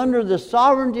back under the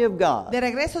sovereignty of God, de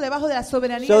regreso debajo de la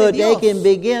soberanía so de that they Dios. can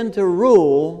begin to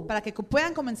rule, Para que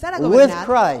puedan comenzar a with gobernar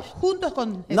Christ. juntos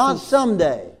con not Jesús.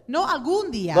 someday, No algún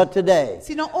día, but today.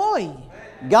 sino hoy.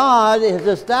 God has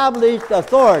established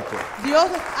authority Dios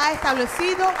ha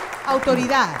establecido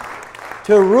autoridad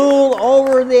to rule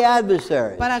over the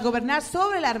adversary para gobernar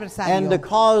sobre el and to adversario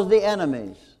cause the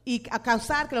enemies y a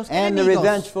causar que los and the enemigos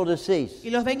revengeful to cease.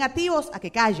 y los vengativos a que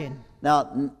callen. Now,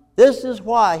 this is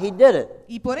why he did it.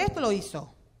 Y por esto lo hizo.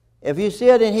 If you see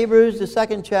it in Hebrews, the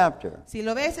 2nd chapter, Si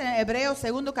lo ves en Hebreos,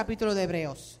 segundo capítulo de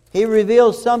Hebreos, he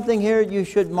reveals something here you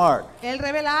should mark. él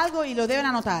revela algo y lo deben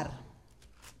anotar.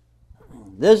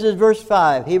 This is verse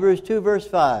 5, Hebrews 2, verse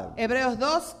 5. Hebreos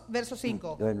 2, verso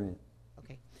 5. Go ahead and read it.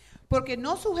 Ok. Porque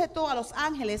no sujetó a los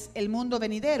ángeles el mundo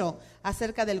venidero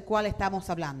acerca del cual estamos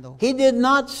hablando. He did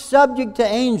not subject to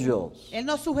angels Él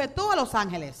no sujetó a los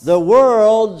ángeles. the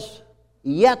worlds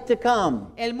yet to come.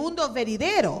 El mundo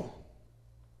venidero.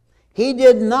 He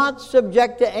did not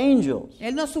subject to angels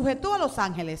Él no sujetó a los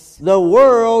ángeles. the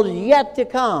world yet to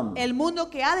come. El mundo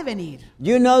que ha de venir. Do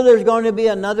you know there's going to be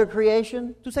another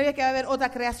creation? ¿Tú sabías que va a haber otra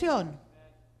creación?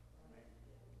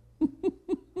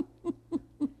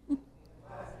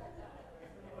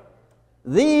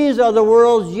 These are the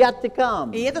worlds yet to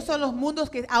come. Y estos son los mundos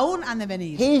que aún han de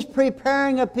venir. He's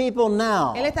preparing a people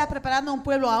now Él está preparando un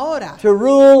pueblo ahora to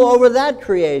rule over that para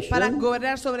creation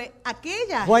gobernar sobre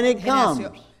aquella when it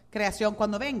creación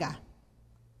cuando venga.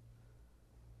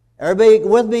 Everybody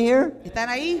with me here? ¿Están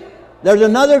ahí? There's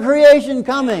another creation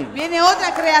coming. Viene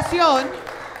otra creación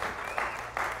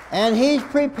And he's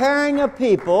preparing a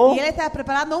people Y Él está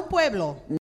preparando un pueblo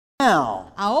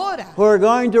now ahora. who are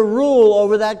going to rule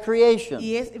over that creation.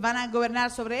 Y van a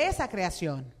gobernar sobre esa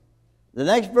creación. The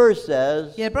next verse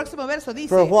says, Y el próximo verso dice,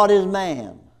 for what is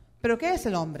man, ¿pero qué es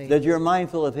el hombre? that you're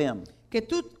mindful of him? Que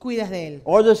tú cuidas de él.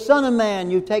 Or the son of man,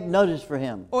 you take notice for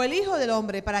him. O el hijo del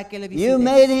hombre para que le You visites.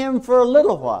 made him for a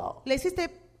little while, Le hiciste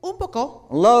un poco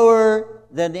lower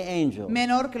than the angels.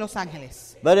 menor que los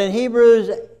ángeles. But in Hebrews,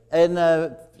 in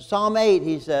Psalm 8,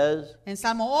 he says, En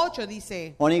Salmo 8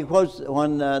 dice, when he quotes,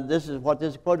 this is what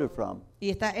this is quoted from. y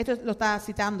esto lo está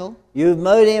citando, You've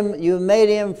made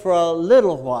him for a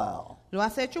little while, lo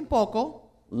has hecho un poco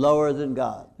lower than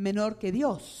God. menor que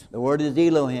Dios. The word is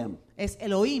Elohim. Es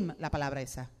Elohim la palabra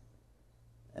esa.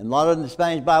 And a lot of the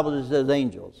Spanish Bible it says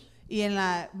angels. Y en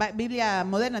la Biblia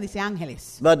moderna dice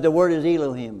ángeles. But the word is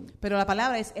Elohim. Pero la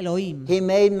palabra es Elohim. He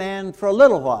made man for a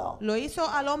little while, Lo hizo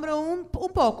al hombre un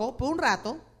poco, por un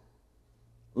rato,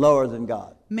 lower than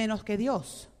God. menos que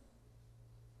Dios.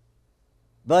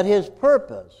 But his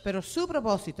purpose Pero su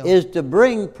propósito is to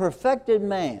bring perfected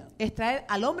man, es traer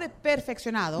al hombre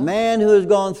perfeccionado, man who has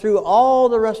gone through all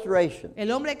the restoration, el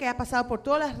hombre que ha pasado por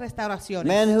todas las restauraciones,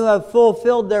 men who have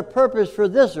fulfilled their purpose for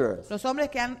this earth. los hombres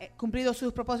que han cumplido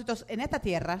sus propósitos en esta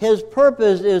tierra. His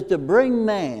purpose is to bring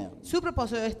man Su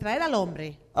propósito es traer al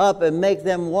hombre up and make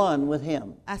them one with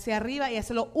him. hacia arriba y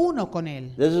hacerlo uno con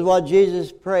él. This is what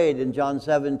Jesus prayed in John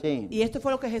 17, Y esto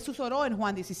fue lo que Jesús oró en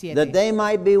Juan that 17. they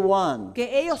might be one,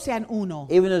 Que ellos sean uno,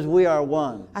 even as we are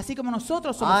one. así como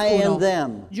nosotros somos I uno. in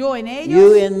them, Yo en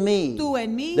you ellos, in me, tú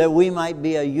en mí, that we might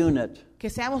be a unit. que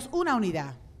seamos una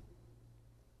unidad.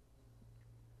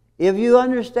 If you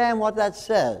understand what that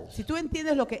says, Si tú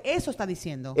entiendes lo que eso está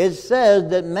diciendo, it says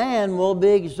that man will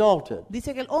be exalted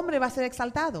dice que el hombre va a ser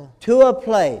exaltado to a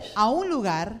place a un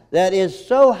lugar that is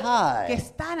so que high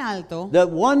es tan alto that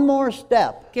one more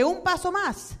step que un paso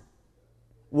más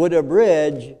would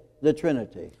abridge the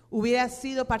Trinity. hubiera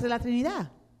sido parte de la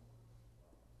Trinidad.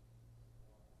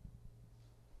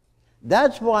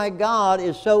 That's why God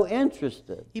is so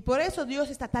interested Y por eso Dios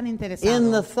está tan in the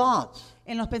interesado thoughts,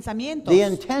 en los pensamientos, the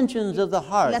intentions of the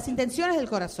heart, las intenciones del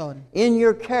corazón, in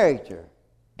your character,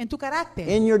 en tu carácter,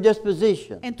 in your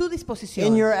disposition, en tu disposición,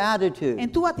 in your attitude.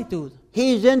 en tu actitud.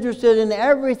 He's interested in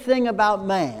everything about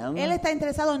man Él está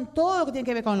interesado en todo lo que tiene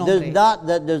que ver con el hombre,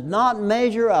 that does not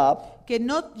measure up que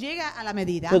no llega a la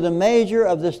medida, to the measure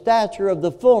of the stature of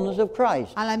the fullness of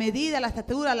Christ. a la medida, la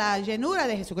estatura, la llenura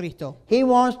de Jesucristo. He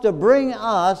wants to bring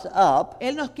us up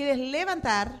Él nos quiere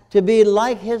levantar to be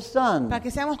like his son, para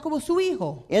que seamos como su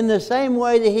hijo. in the same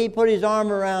way that he put his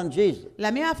arm around Jesus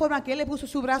La misma forma que él le puso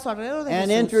su brazo alrededor de and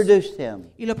Jesús introduced him.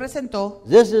 y lo presentó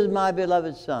This is my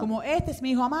beloved son, como este es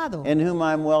mi hijo amado, in whom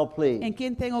I'm well en pleased.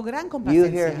 quien tengo gran You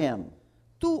hear complacencia. him.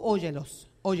 Tú óyelos.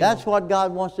 That's what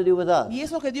God wants to do with us. Y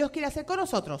es lo que Dios quiere hacer con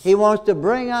nosotros. He wants to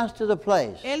bring us to the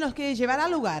place Él nos quiere llevar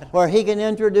al lugar where he can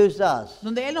introduce us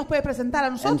donde Él nos puede presentar a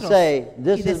and nosotros say, y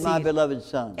this is my decir, beloved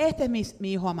son. este es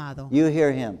mi hijo amado. You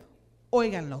hear him.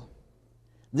 Óiganlo.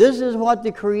 This is what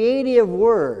the creative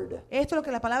word Esto es lo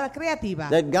que la palabra creativa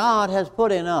that God has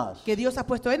put in us que Dios ha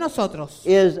puesto en nosotros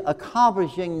is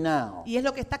accomplishing now. y es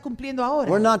lo que está cumpliendo ahora.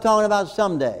 We're not talking about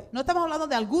someday. No estamos hablando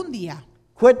de algún día.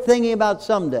 Quit thinking about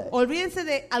someday Olvídense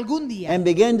de algún día and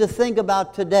begin to think about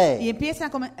y today. empiecen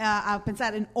a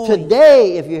pensar en hoy.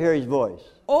 Today, if you hear his voice,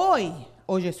 Hoy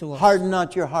oye su voz. harden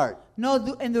not your heart. No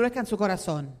endurezcan su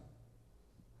corazón,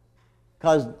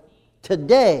 Because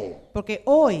today porque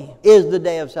hoy is the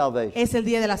day of salvation. es el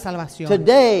día de la salvación.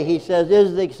 Today, he says,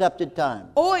 is the accepted time.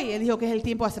 Hoy él dijo que es el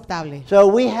tiempo aceptable. So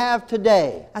we have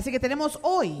today. Así que tenemos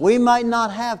hoy. We might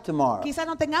not have tomorrow, Quizás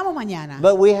no tengamos mañana,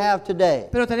 but we have today.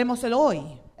 pero tenemos el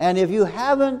hoy. And if you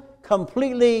haven't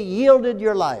completely yielded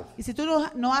your life, Y si tú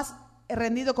no has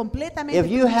rendido completamente if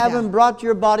tu you vida, haven't brought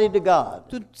your body to God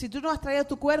si tú no has traído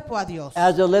tu cuerpo a Dios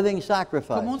as a living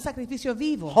como un sacrifice, sacrificio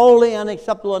vivo, holy and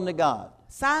acceptable unto God,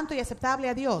 santo y aceptable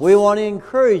a Dios, we want to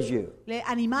encourage you. le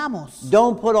animamos.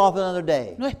 Don't put off another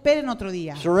day. No esperen otro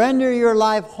día. Surrender your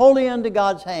life wholly unto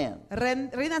God's hand.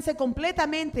 Ríndanse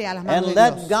completamente a las manos And de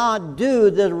let Dios. God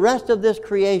do the rest of this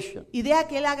creation. Y deja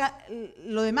que Él haga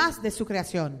lo demás de su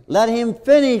creación. Let Him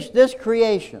finish this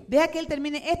creation. Deja que Él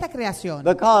termine esta creación.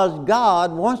 Because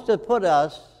God wants to put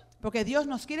us Porque Dios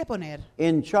nos quiere poner,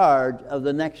 in charge of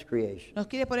the next creation. nos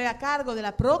quiere poner a cargo de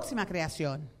la próxima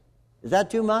creación. Is that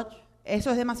too much?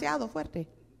 Eso es demasiado fuerte.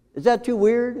 Is that too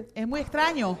weird? Es muy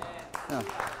extraño.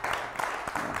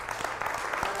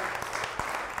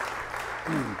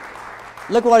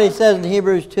 Look what he says in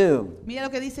Hebrews 2, Mira lo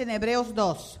que dice en Hebreos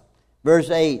 2,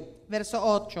 verse 8. verso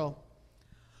 8.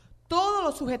 Todo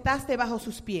lo sujetaste bajo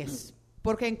sus pies.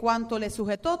 Porque en cuanto le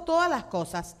sujetó todas las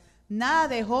cosas, nada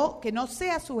dejó que no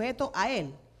sea sujeto a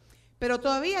él. Pero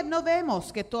todavía no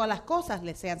vemos que todas las cosas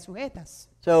le sean sujetas.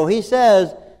 So he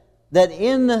says that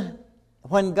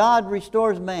when God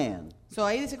restores man, So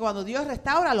ahí dice que cuando Dios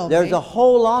restaura al hombre, there's a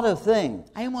whole lot of things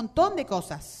hay un montón de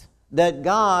cosas that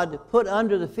God put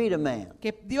under the feet of man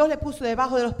que Dios le puso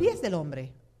debajo de los pies del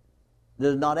hombre.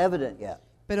 that is not evident yet.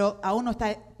 Pero aún no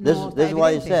está, This no está is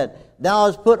why he evidente. said, thou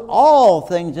hast put all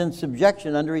things in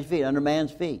subjection under his feet, under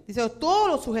man's feet. Dice, todo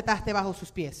lo sujetaste bajo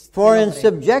sus pies. For del in hombre.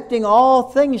 subjecting all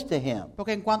things to him,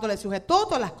 Porque en cuanto le sujetó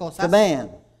todas las to cosas man,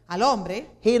 al hombre,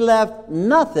 he left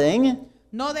nothing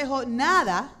no dejó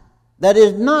nada that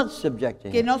is not subject to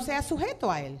que him. no sea sujeto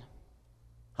a él.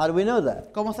 How do we know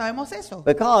that? ¿Cómo sabemos eso?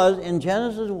 Because in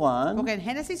Genesis 1, Porque en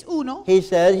Génesis 1 he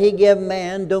said he gave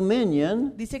man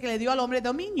dominion dice que le dio al hombre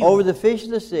dominio over the fish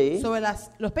of the sea, sobre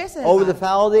los peces del over the mar,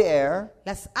 fowl of the air,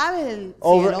 las aves del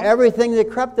over cielo, everything that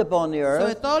crept upon the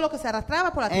sobre earth, todo lo que se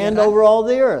arrastraba por la and tierra over all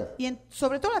the earth. y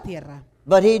sobre toda la tierra.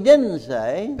 But he didn't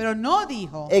say, Pero no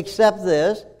dijo, except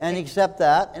this, and except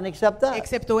that, and except that.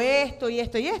 excepto esto y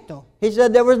esto y esto. He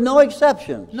said there was no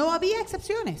exceptions. No había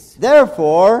excepciones.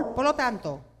 Therefore, Por lo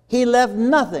tanto, he left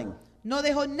nothing no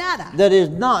dejó nada that is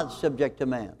not subject to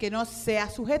man. que no sea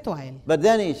sujeto a él. But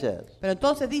then he says, Pero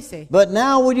entonces dice, but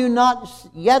now we do not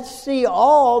yet see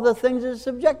all the things that are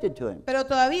subjected to him. pero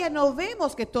todavía no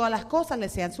vemos que todas las cosas le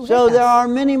sean So there sujetas. are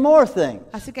many more things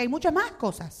Así que hay muchas más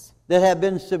cosas that have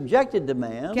been subjected to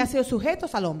man que han sido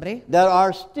sujetos al hombre that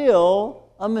are still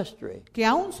a mystery. que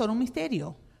aún son un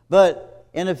misterio. But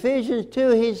in Ephesians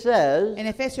 2 he says En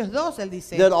Efesios 2 él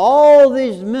dice that all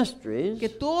these mysteries que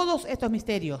todos estos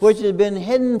misterios which have been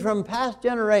hidden from past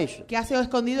generations que ha sido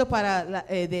escondido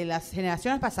de las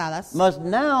generaciones pasadas must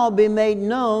now be made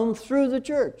known through the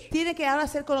church. tienen que ahora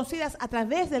ser conocidas a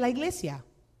través de la iglesia.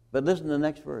 But listen to the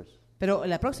next verse. Pero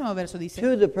el próximo verso dice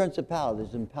To the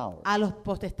principalities and powers. a los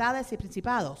potestades y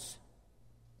principados.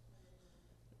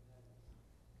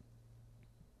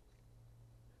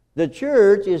 The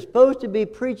church is supposed to be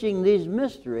preaching these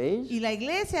mysteries Y la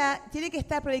iglesia tiene que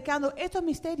estar predicando estos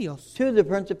misterios to the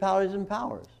principalities and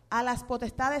powers. a las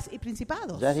potestades y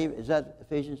principados. Is that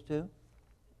Ephesians 2?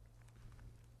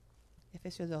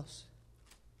 Efesios 2.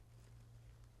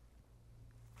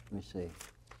 Let me see.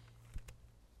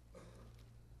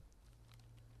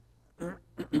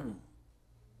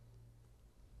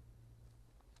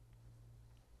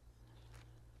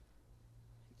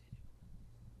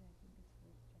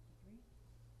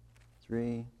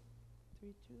 Three.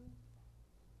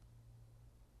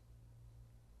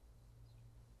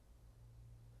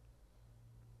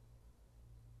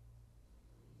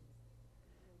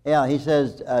 Yeah, he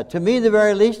says, to me, the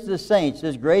very least of the saints,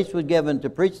 this grace was given to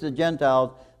preach to the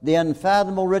Gentiles the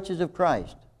unfathomable riches of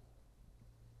Christ,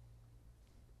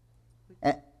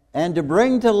 and to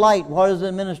bring to light what is the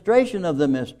administration of the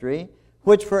mystery,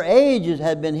 which for ages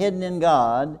had been hidden in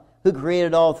God, who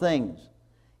created all things,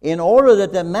 in order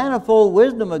that the manifold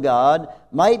wisdom of God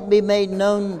might be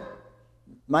now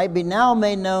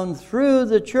made known through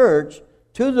the church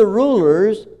to the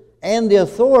rulers and the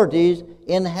authorities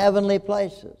in heavenly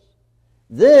places.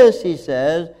 This, he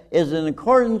says, is in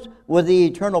accordance with the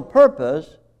eternal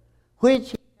purpose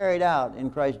which he carried out in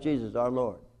Christ Jesus our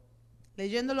Lord.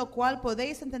 Leyendo lo cual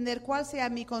podéis entender cuál sea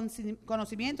mi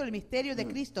conocimiento del misterio de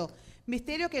Cristo,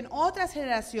 misterio que en otras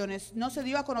generaciones no se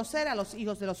dio a conocer a los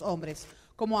hijos de los hombres,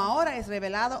 como ahora es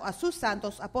revelado a sus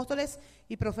santos apóstoles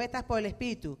y profetas por el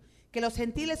Espíritu, que los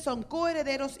gentiles son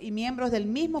coherederos y miembros del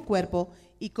mismo cuerpo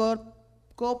y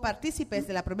copartícipes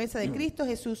de la promesa de Cristo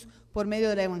Jesús por medio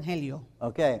del Evangelio.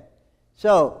 Okay,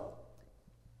 so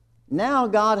now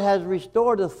God has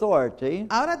restored authority,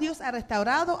 Ahora Dios ha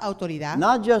restaurado autoridad,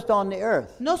 not just on the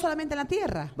earth, no solamente en la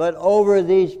tierra, but over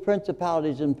these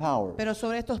principalities and powers, pero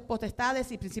sobre estos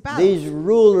potestades y principados, these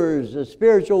rulers of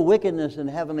spiritual wickedness in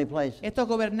heavenly places. estos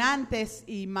gobernantes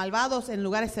y malvados en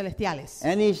lugares celestiales.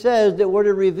 And he says that we're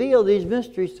to reveal these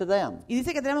mysteries to them. Y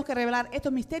dice que tenemos que revelar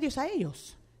estos misterios a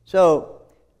ellos. So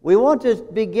we want to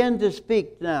begin to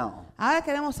speak now Ahora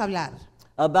queremos hablar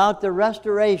about the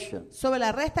restoration sobre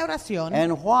la restauración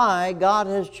and why God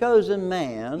has chosen y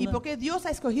man por qué Dios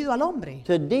ha escogido al hombre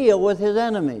to deal with his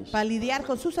enemies. para lidiar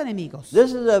con sus enemigos.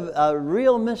 This is a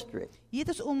real mystery. Y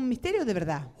esto es un misterio de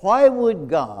verdad. Why would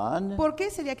God ¿Por qué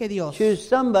sería que Dios choose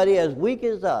somebody as weak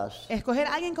as us escoger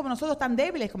a alguien como nosotros, tan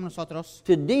débiles como nosotros,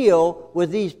 to deal with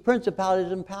these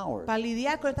principalities and powers? para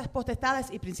lidiar con estas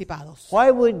potestades y principados? Why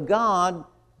would God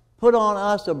put on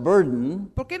us a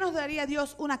burden ¿Por qué nos daría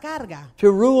Dios una carga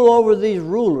to rule over these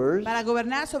rulers para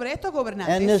gobernar sobre estos and this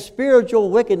gobernantes spiritual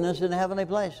wickedness in heavenly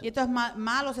places? y estos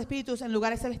malos espíritus en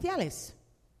lugares celestiales?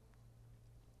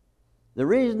 The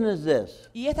reason is this.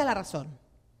 Y esta es la razón.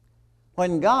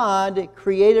 When God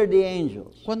created the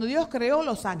angels, Cuando Dios creó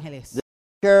los ángeles, the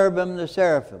cherubim, the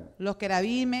seraphim, los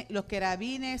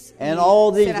querubines and y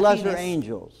all these lesser serafines,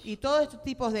 angels, y todos estos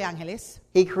tipos de ángeles,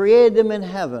 He created them in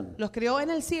heaven, los creó en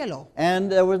el cielo. and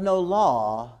there was no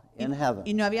law in Y heaven.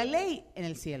 no había ley en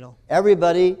el cielo.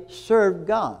 Everybody served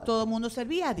God. Todo el mundo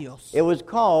servía a Dios. It was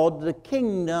called the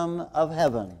kingdom of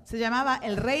heaven, Se llamaba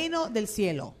el reino del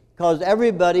cielo. because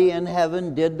everybody in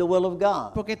heaven did the will of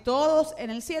God. Porque todos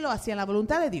en el cielo hacían la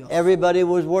voluntad de Dios. Everybody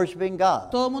was worshiping God.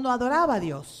 Todo el mundo adoraba a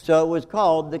Dios. So it was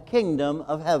called the kingdom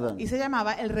of heaven. Y se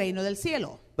llamaba el reino del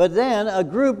cielo. But then a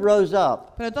group rose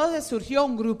up, Pero entonces surgió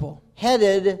un grupo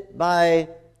headed by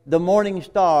the morning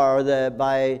star,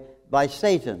 by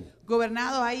Satan,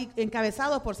 gobernado ahí,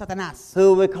 encabezado por Satanás.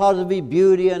 who, because of his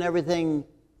beauty and everything,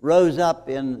 rose up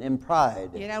in Y pride.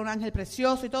 era un ángel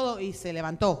precioso y todo, y se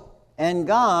levantó. And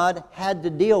God had to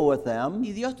deal with them,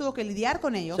 Y Dios tuvo que lidiar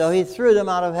con ellos so He threw them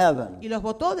out of heaven. y los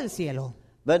botó del cielo.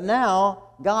 But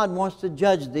now God wants to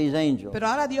judge these angels. Pero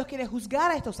ahora Dios quiere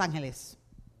juzgar a estos ángeles.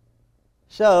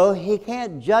 So He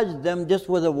can't judge them just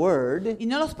with a word. Y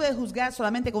no los puede juzgar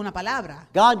solamente con una palabra.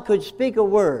 God could speak a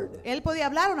word, Él podía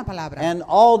hablar una palabra. and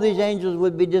all these angels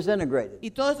would be disintegrated.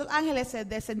 Y todos estos ángeles se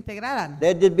desintegraran.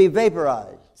 They'd be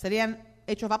vaporized. Serían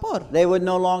hechos vapor. They would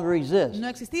no longer exist. No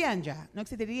existían ya. No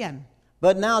existirían.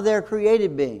 But now they're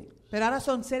created beings. Pero ahora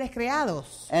son seres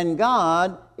creados. And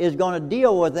God is going to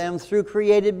deal with them through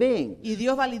created beings. Y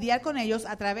Dios va a lidiar con ellos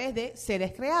a través de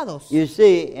seres creados. You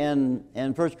see, in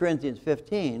 1 Corinthians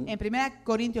 15, En 1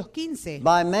 Corintios 15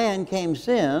 by man came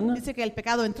sin, dice que el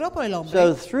pecado entró por el so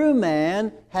hombre through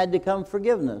man had to come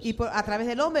forgiveness. y a través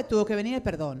del hombre tuvo que venir el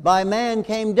perdón. By man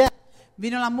came death.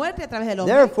 Vino la muerte a través del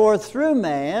hombre. Therefore, through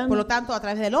Por lo man tanto, a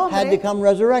través del had to hombre come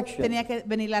resurrection. tenía que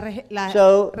venir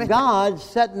So God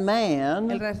set man,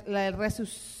 el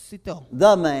resucitó.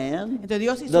 the man, Entonces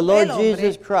Dios the hizo Lord el hombre,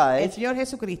 Jesus el Christ, Señor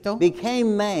Jesucristo,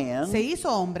 became man se hizo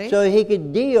hombre so He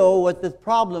could deal with the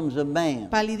problems of man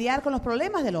para lidiar con los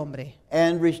problemas del hombre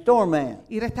and restore man.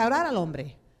 y restaurar al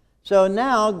hombre. So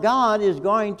now God is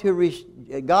going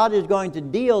to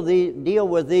deal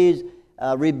with these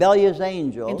rebellious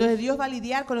angels Entonces Dios va a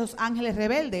lidiar con los ángeles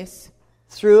rebeldes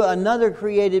through another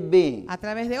created being. a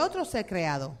través de otro ser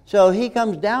creado. So He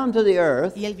comes down to the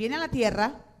earth Y él viene a la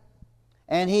tierra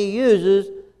and He uses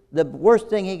the worst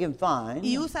thing He can y find,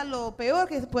 usa lo peor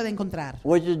que se puede encontrar,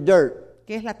 which is dirt,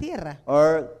 que es la tierra.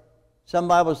 or some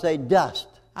Bibles say dust.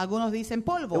 Algunos dicen It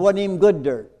polvo. wasn't even good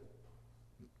dirt.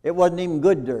 It wasn't even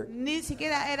good dirt. Ni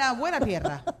siquiera era buena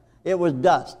tierra. It was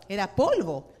dust. Era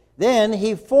polvo. Then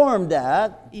He formed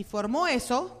that Y formó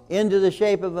eso into the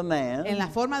shape of a en man la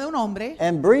forma de un hombre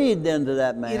and breathed into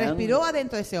that y man respiró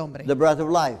adentro de ese hombre the breath of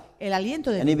life. el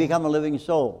aliento de And he vida. became a living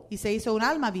soul. Y se hizo un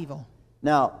alma vivo.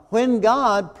 Now, when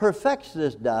God perfects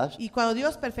this dust, Y cuando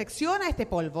Dios perfecciona este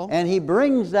polvo and He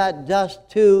brings that dust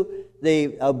to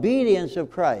the obedience of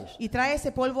Christ, y trae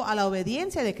ese polvo a la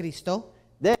obediencia de Cristo,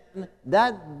 then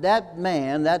that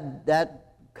man, that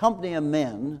company of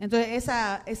men, entonces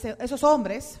esos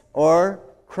hombres, or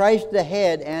Christ the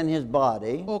head and His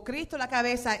body, o Cristo la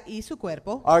cabeza y su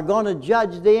cuerpo, are going to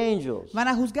judge the angels. van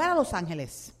a juzgar a los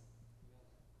ángeles.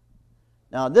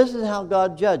 Now, this is how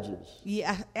God judges. Y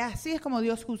así es como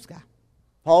Dios juzga.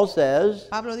 Paul says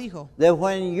Pablo dijo that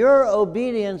when your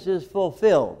obedience is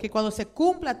fulfilled, que cuando se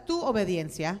cumpla tu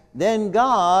obediencia, then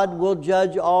God will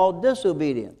judge all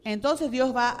disobedience. entonces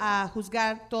Dios va a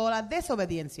juzgar toda la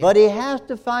desobediencia. But He has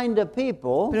to find a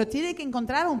people Pero tiene que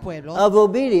encontrar un pueblo of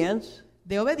obedience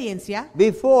de obediencia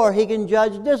before He can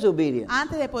judge disobedience.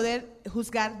 antes de poder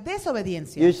juzgar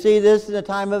desobediencia. You see this in the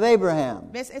time of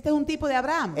Abraham. ¿Ves? Este es un tipo de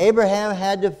Abraham.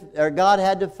 God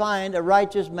had to find a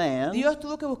righteous man Dios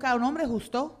tuvo que buscar un hombre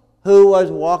justo who was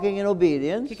walking in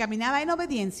obedience que caminaba en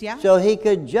obediencia so he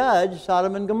could judge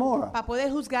Sodom and Gomorrah. para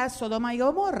poder juzgar Sodoma y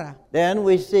Gomorra. Then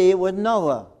we see it with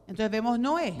Noah. Entonces vemos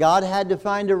Noé. God had to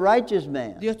find a righteous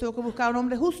man Dios tuvo que buscar un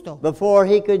hombre justo before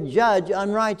He could judge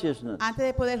unrighteousness. antes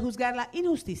de poder juzgar la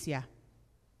injusticia.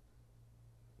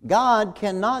 God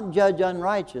cannot judge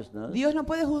unrighteousness Dios no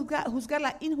puede juzgar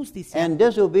la injusticia and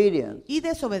disobedience y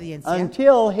desobediencia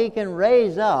until He can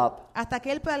raise up hasta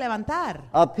que Él pueda levantar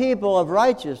a people of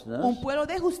righteousness un pueblo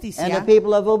de and a justicia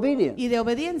people of obedience. y de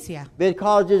obediencia.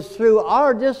 Because it's through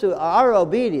our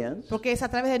obedience Porque es a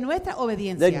través de nuestra that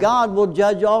obediencia God will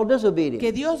judge all que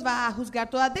disobedience. Dios va a juzgar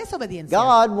toda desobediencia.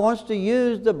 God wants to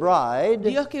use the bride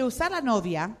Dios quiere usar la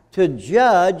novia to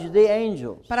judge the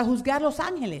angels. para juzgar los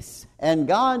ángeles. And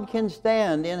God can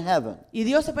stand in heaven Y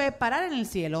Dios se puede parar en el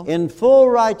cielo in full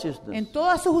righteousness, en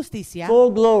toda su justicia,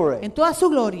 full glory, en toda su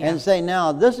gloria, and say,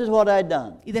 now this is what I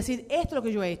done. y decir, esto es lo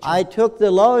que yo he hecho. I took the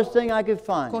lowest thing I could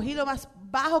find, Cogí lo más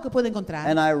bajo que puedo encontrar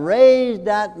and I raised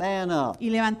that man up y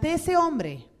levanté ese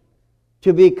hombre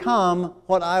to become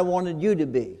what I wanted you to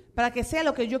be para que sea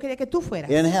lo que yo quería que tú fueras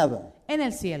in heaven. en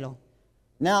el cielo.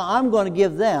 Now I'm going to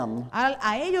give them Ahora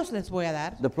a ellos les voy a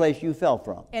dar the place you fell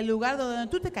from. el lugar donde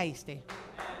tú te caíste.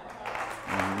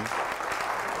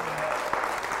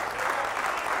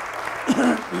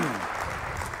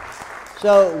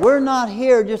 So we're not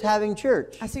here just having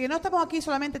church. Así que no estamos aquí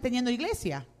solamente teniendo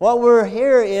iglesia. What we're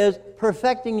here is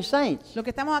perfecting saints. Lo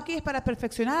que estamos aquí es para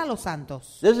perfeccionar a los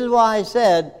santos. This is why I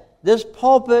said this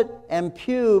pulpit and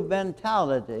pew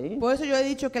mentality Por eso yo he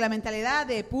dicho que la mentalidad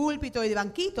de púlpito y de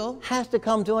banquito has to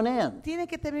come to an end. tiene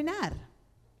que terminar.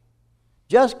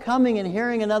 Just coming and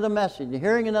hearing another message, and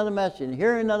hearing another message, and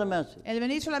hearing another message. El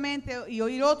venir solamente y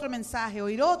oír otro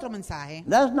mensaje,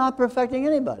 That's not perfecting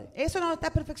anybody. eso no está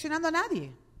perfeccionando a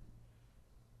nadie.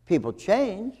 People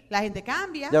change. La gente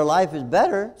cambia, Their life is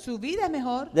better. su vida es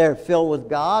mejor, They're filled with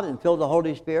God and filled with the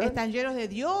Holy Spirit. están llenos de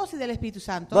Dios y del Espíritu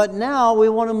Santo. But now we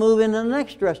want to move into the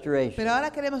next restoration. Pero ahora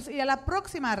queremos ir a la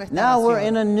próxima Now we're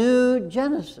in restauración. a new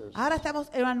Genesis. Ahora estamos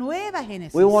en una nueva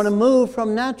Génesis. We want to move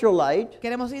from natural light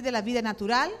Queremos ir de la vida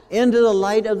natural into the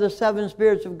light of the seven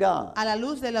spirits of God. a la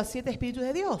luz de los 7 espíritus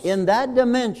de Dios. In that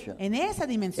dimension, En esa it's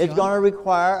dimensión going to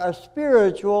require a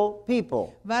spiritual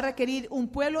people. va a requerir un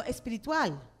pueblo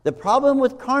espiritual. The problem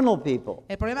with carnal people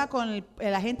El problema con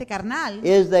la gente carnal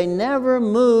is they never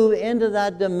move into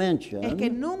that es que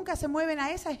dimension nunca se mueven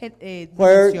a esa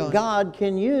where dimensión God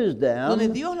can use donde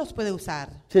them Dios los puede usar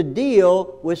to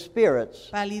deal with spirits.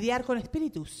 para lidiar con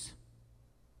espíritus.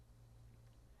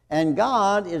 And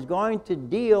God is going to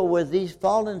deal with these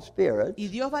fallen spirits Y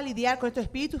Dios va a lidiar con estos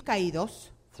espíritus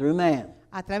caídos through man.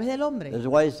 a través del hombre. This is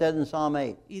what he said in Psalm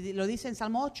 8. Y lo dice en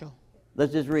Salmo 8.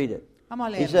 Let's just read it. Vamos a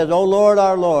He leerlo. says, O Lord,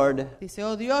 our Lord, Dice,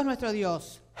 oh Dios, nuestro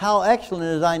Dios, how excellent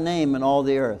is thy name in all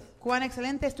the earth. cuán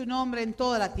excelente es tu nombre en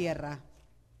toda la tierra.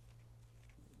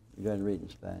 You're going to read it in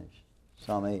Spanish.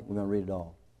 Psalm 8, we're going to read it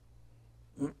all.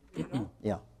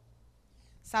 Yeah.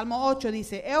 Salmo 8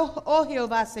 dice, oh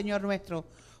Jehová, Señor nuestro,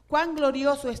 cuán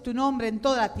glorioso es tu nombre en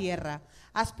toda la tierra.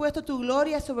 Has puesto tu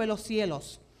gloria sobre los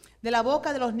cielos. De la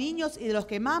boca de los niños y de los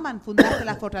que maman fundaste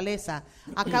la fortaleza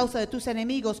a causa de tus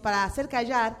enemigos para hacer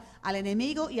callar al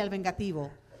enemigo y al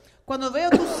vengativo. Cuando veo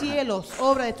tus cielos,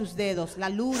 obra de tus dedos, la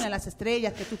luna, las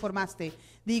estrellas que tú formaste,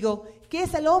 digo, ¿qué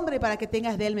es el hombre para que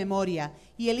tengas de él memoria?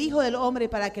 ¿Y el hijo del hombre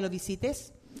para que lo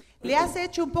visites? Le has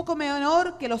hecho un poco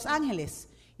menor que los ángeles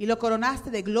y lo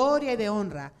coronaste de gloria y de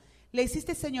honra. Le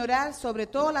hiciste señorar sobre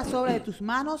todas las obras de tus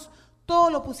manos, todo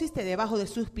lo pusiste debajo de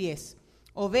sus pies.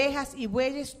 Ovejas y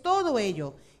bueyes, todo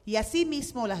ello, y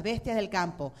asimismo las bestias del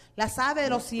campo, las aves de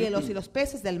los cielos y los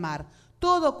peces del mar,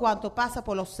 todo cuanto pasa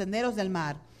por los senderos del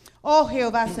mar. Oh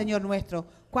Jehová, Señor nuestro,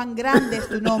 cuán grande es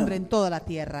tu nombre en toda la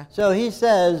tierra. So he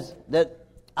says that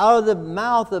out of the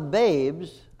mouth of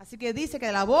babes Así que dice que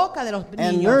de la boca de los and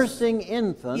niños nursing y de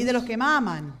infants, los que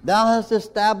maman, thou hast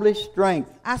established strength.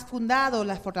 has fundado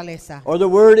la fortaleza, Or the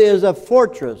word is a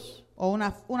fortress, o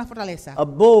una fortaleza, a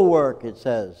bulwark, it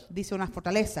says, dice una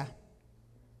fortaleza,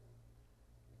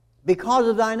 because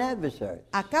of thine adversaries,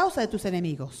 a causa de tus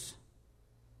enemigos,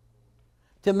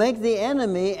 to make the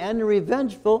enemy and the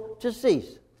revengeful to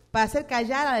cease. para hacer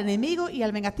callar al enemigo y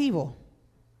al vengativo.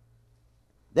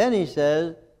 Then he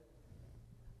says,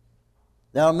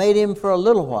 thou made him for a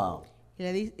little while,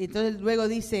 Entonces luego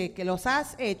dice que los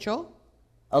has hecho,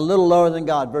 a little lower than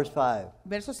God, verse 5.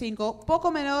 verso 5,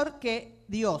 poco menor que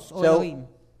Dios o So, Elohim.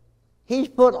 He's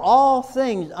put all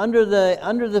things under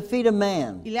the feet of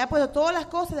man. Y le ha puesto todas las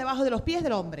cosas debajo de los pies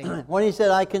del hombre. When he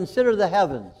said, I consider the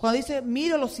heavens Cuando dice,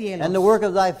 miro los cielos and the work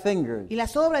of thy fingers, y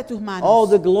las obras de tus manos, all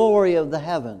the glory of the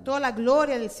heavens. toda la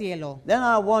gloria del cielo. Then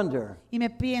I wonder, Y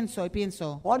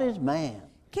pienso, what is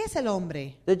man ¿qué es el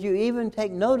hombre? that you even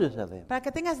take notice of him? Para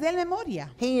que tengas de él memoria.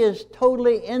 He is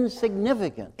totally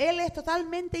insignificant Él es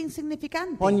totalmente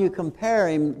insignificante. when you compare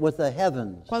him with the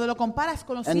heavens Cuando lo comparas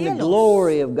con los and the cielos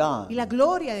glory of God. y la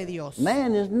gloria de Dios.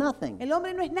 Man is nothing. El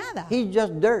hombre no es nada, He's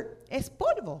just dirt. es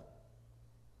polvo.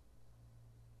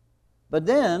 But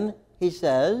then he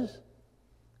says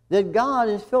that God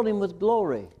has filled him with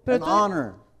glory Pero and entonces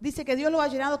honor, dice que Dios lo ha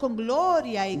llenado con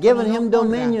gloria y given con him honra,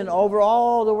 dominion over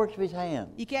all the works of his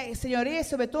hand, y que señoree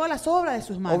sobre todas las obras de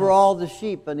sus manos, over all the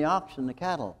sheep and the oxen, the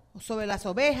cattle, sobre las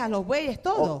ovejas, los bueyes,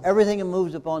 todo, everything that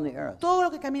moves upon the earth. todo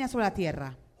lo que camina sobre la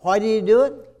tierra. Why did he do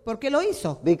it? ¿Por qué lo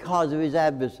hizo? Because of his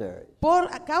adversaries. Por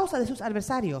causa de sus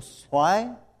adversarios.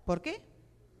 Why? ¿Por qué?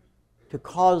 To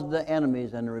cause the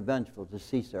enemies and the revengeful to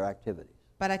cease their activities.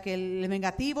 Para que el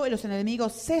vengativo y los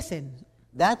enemigos cesen.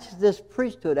 That's this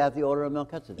priesthood at the order of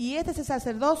Melchizedek. Y este es el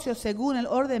sacerdocio según el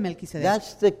orden de Melquisedec.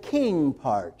 That's the king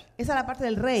part Esa es la parte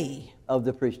del rey, of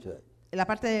the priesthood. la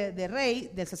parte de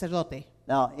rey del sacerdote.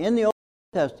 Now, in the Old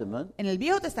Testament, En el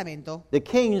Viejo Testamento, the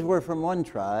kings were from one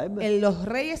tribe los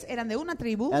reyes eran de una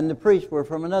tribu and the priests were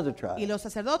from another y tribe. los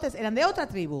sacerdotes eran de otra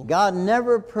tribu. God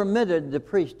never permitted the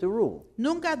priest to rule.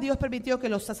 Nunca Dios permitió que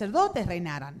los sacerdotes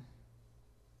reinaran.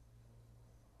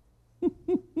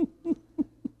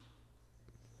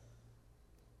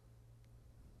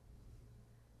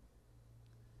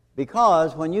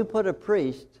 Because when you put a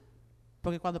priest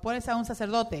Porque cuando pones a un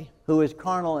sacerdote who is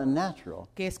carnal and natural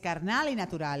que es carnal y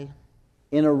natural,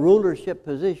 in a rulership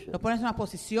position, lo pones en una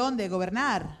posición de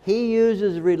gobernar, he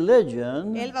uses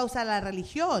religion él va a usar la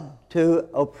religión to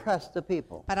oppress the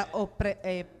people. para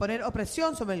poner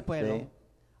opresión sobre el pueblo. See?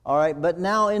 All right, but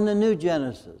now in the new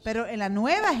Genesis, Pero en la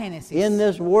nueva Génesis, in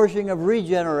this washing of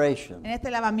regeneration en este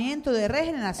lavamiento de and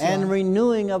regeneración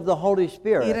renewing of the Holy y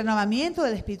Spirit, renovamiento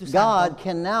del Espíritu God Santo,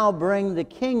 can now bring the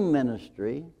king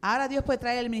ministry ahora Dios puede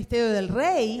traer el ministerio del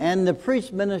rey and the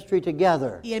priest ministry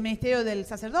together y el ministerio del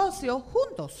sacerdocio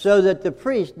juntos, so that the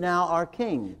priests now are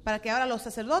kings para que ahora los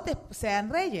sacerdotes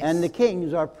sean reyes and the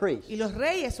kings are priests. y los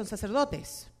reyes son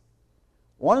sacerdotes.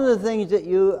 One of the things that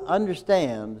you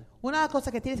understand Una de las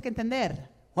cosas que tienes que entender,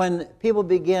 when people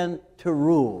begin to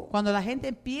rule, cuando la gente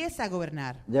empieza a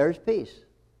gobernar, there's peace.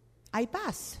 hay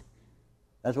paz.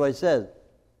 That's what it says.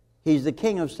 He's the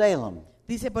king of Salem,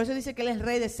 Por eso dice que él es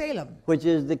rey de Salem which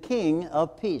is the king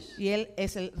of peace. y él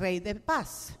es el rey de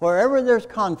paz. Wherever there's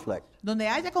conflict, Donde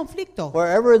haya conflicto,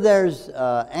 wherever there's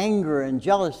anger and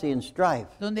jealousy and strife,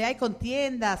 donde hay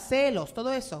contienda, celos, todo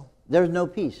eso, there's no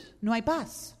peace. no hay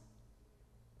paz.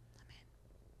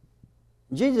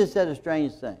 Jesus said a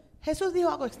strange thing. Jesús dijo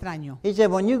algo extraño. He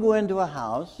said, when you go into a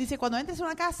house, Dice, cuando entres a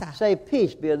una casa, say,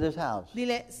 peace be of this house.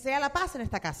 dile, sea la paz en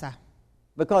esta casa.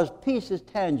 Because peace is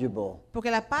tangible.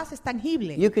 Porque la paz es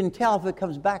tangible. You can tell if it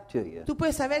comes back to you. Tú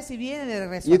puedes saber si viene de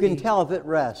regreso You a can ti. tell if it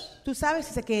rests. Tú sabes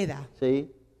si se queda. See?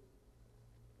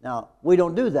 Now, we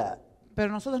don't do that.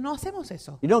 Pero nosotros no hacemos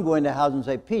eso. You don't go into a house and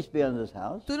say, peace be unto this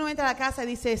house. Tú no entras a la casa y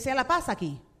dices, sea la paz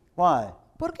aquí. Why?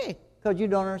 ¿Por qué? Because you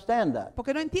don't understand that.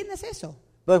 Porque no entiendes eso.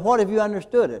 But what if you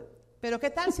understood it? Pero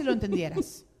 ¿qué tal si lo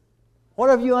entendieras?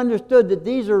 What if you understood that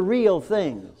these are real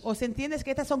things? O si entiendes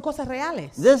que estas son cosas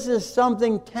reales. This is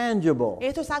something tangible.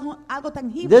 Esto es algo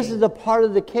tangible. This is a part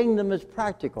of the kingdom that's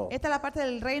practical. Esta es la parte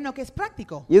del reino que es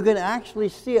práctico. You can actually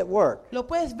see it work. Lo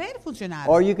puedes ver funcionar.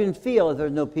 Or you can feel if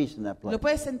there's no peace in that place. Lo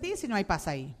puedes sentir si no hay paz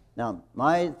ahí. Now,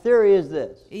 my theory is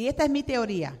this. Y esta es mi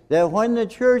teoría. That when the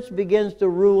church begins to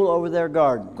rule over their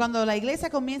garden, Cuando la iglesia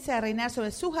comience a reinar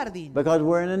sobre su jardín, because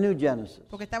we're in a new Genesis.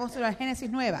 porque estamos en la Génesis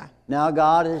nueva, Now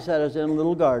God has set us in a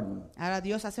little garden. ahora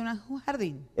Dios hace un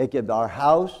jardín. It could be our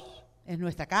house, Es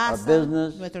nuestra casa, Our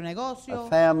business, nuestro negocio, our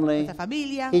family. nuestra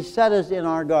familia. He set us in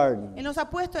our garden. Él nos ha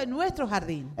puesto en nuestro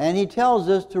jardín. And He tells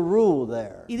us to rule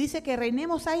there, Y dice que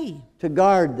reinemos ahí, to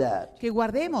guard that, que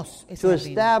guardemos ese to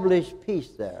jardín, establish peace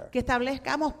there, que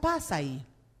establezcamos paz ahí,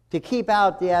 to keep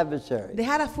out the adversary,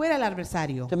 dejar afuera al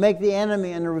adversario, to make the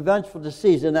enemy and the revengeful to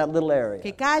cease in that little area.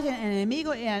 que callen el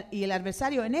enemigo y el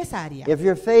adversario en esa área. If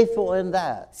you're faithful in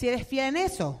that, Si eres fiel en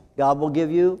eso, God will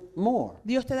give you more.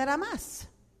 Dios te dará más.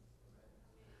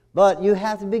 But you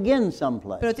have to begin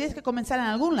someplace. Pero tienes que comenzar en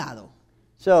algún lado.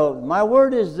 So my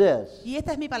word is this. Y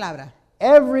esta es mi palabra.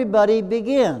 Everybody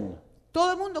begin.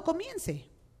 Todo el mundo comience.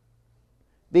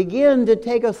 Begin to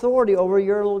take authority over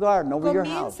your little garden, over your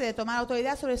house. Comience a tomar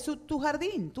autoridad sobre tu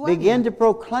jardín, tu Begin área. to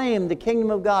proclaim the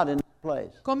kingdom of God in that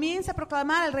place. Comienza a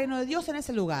proclamar el reino de Dios en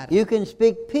ese lugar. You can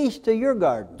speak peace to your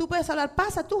garden. Tú puedes hablar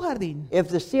paz a tu jardín.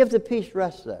 See if the peace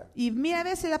rests there. Y mira a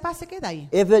ver si la paz se queda ahí.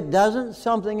 If it doesn't,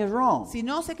 something is wrong. Si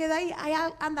no se queda ahí,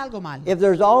 anda algo mal. If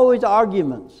there's always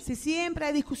arguments, Si siempre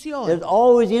hay there's discusión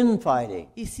always infighting.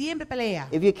 y siempre pelea.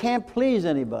 If you can't please Si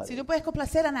anybody, no puedes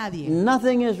complacer a nadie,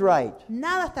 nothing is right.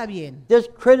 nada está bien.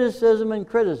 Just criticism and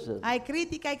criticism. Hay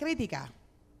crítica y crítica.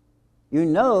 You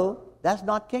know that's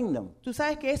not kingdom. Tú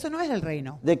sabes que eso no es el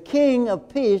reino. The king of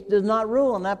peace does not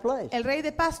rule in that place. El rey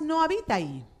de paz no habita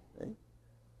ahí.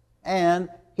 And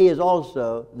he is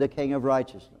also the King of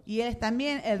righteousness. Y él es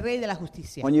también el rey de la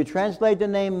justicia. When you translate the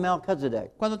name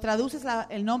Melchizedek, Cuando traduces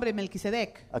el nombre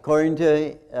Melquisedec, according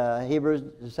to Hebrews,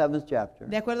 the 7th chapter,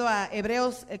 de acuerdo a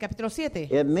Hebreos el capítulo 7,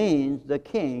 it means the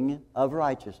King of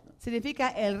righteousness. significa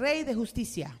el rey de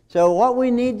justicia. So what we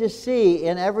need to see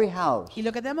in every house Y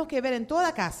lo que tenemos que ver en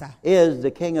toda casa is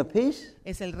the King of peace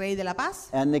es el rey de la paz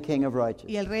and the King of y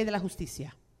righteousness. el rey de la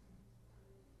justicia.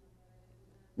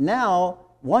 Now,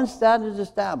 once that is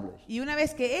established, Y una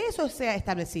vez que eso sea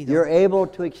establecido, you're able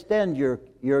to extend your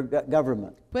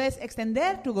government puedes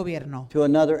extender tu gobierno to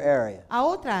another area, a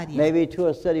otra área, maybe to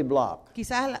a city block.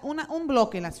 quizás un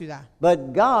bloque en la ciudad.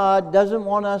 But God doesn't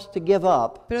want us to give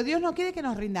up Pero Dios no quiere que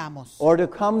nos rindamos or to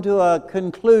come to a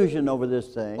conclusion over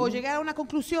this thing o llegar a una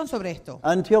conclusión sobre esto,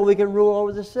 until we can rule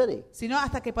over the city. sino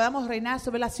hasta que podamos reinar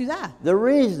sobre la ciudad. The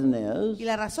reason is, Y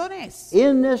la razón es,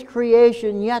 in this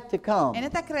creation yet to en come,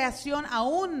 esta creación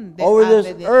aún de, over ha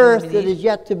this de earth that venir, is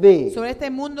yet to be, sobre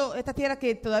este mundo, esta tierra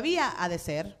que todavía ha de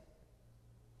ser,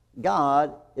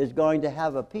 God is going to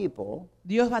have a people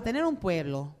Dios va a tener un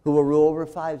pueblo who will rule over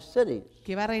 5 cities,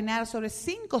 que va a reinar sobre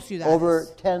 5 over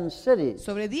ciudades, 10 cities.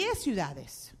 sobre 10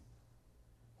 ciudades.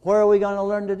 Where are we going to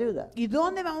learn to do that? ¿Y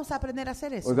dónde vamos a aprender a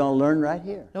hacer We're eso? going to learn right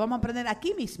here. Lo vamos a aprender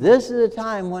aquí mismo. This is the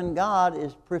time when God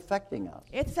is perfecting us.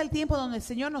 Este es el tiempo donde el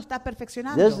Señor nos está This is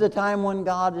perfeccionando, the time when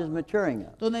God is maturing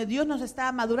us. donde Dios nos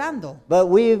está madurando. But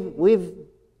we've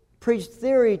preached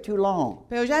theory too long.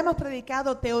 Pero ya hemos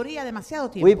predicado teoría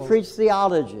demasiado We've tiempo. preached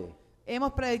theology.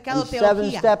 Hemos predicado And 7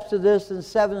 teología. steps to this and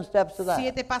 7 steps to that.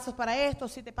 7 pasos para esto,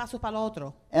 7 pasos para lo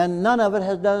otro. And none of it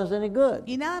has done us any good.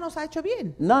 Y nada nos ha hecho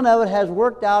bien. None of it has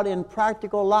worked out in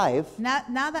practical life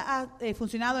Nada ha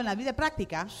funcionado en la vida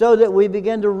práctica so that we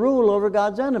begin to rule over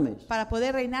God's enemies. para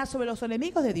poder reinar sobre los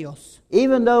enemigos de Dios.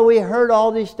 Even though we heard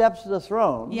all these steps to the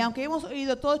throne, Y aunque hemos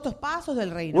oído todos estos pasos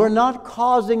del reino, we're not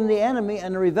causing the enemy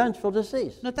and the revengeful to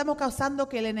cease. no estamos causando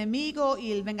que el enemigo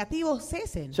y el vengativo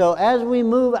cesen. So as we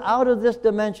move out of this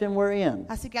dimension we're in,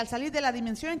 Así que al salir de la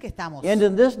dimensión en que estamos, into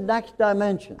this next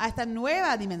dimension, a esta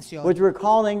nueva dimensión, which we're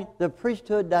calling the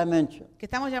priesthood dimension, que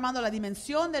estamos llamando la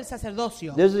dimensión del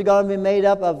sacerdocio, this is going to be made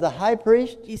up of the high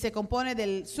priest y se compone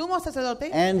del sumo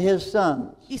sacerdote and his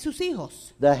sons, y sus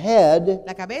hijos, the head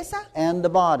la cabeza and the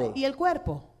body. y el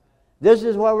cuerpo. This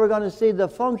is where we're going to see the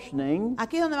functioning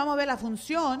Aquí es donde vamos a ver la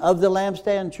función of the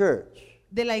lampstand church.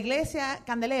 de la iglesia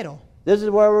candelero. This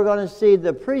is where we're going to see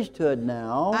the priesthood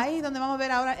now Ahí es donde vamos a ver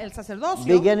ahora el sacerdocio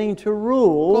beginning to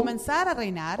rule comenzar a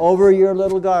reinar over your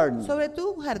little garden, sobre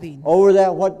tu jardín, over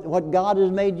that what God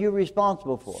has made you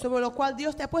responsible for. sobre lo cual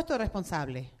Dios te ha puesto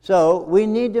responsable. So we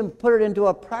need to put it into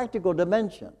a practical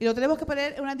dimension. Y lo tenemos que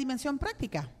poner en una dimensión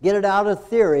práctica. Get it out of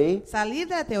theory, Salir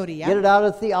de la teoría, get it out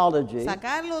of theology,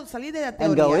 sacarlo, salir de la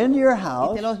and go teoría into your y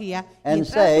house teología y and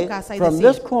entrar a say, tu casa y from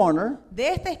this decir, corner de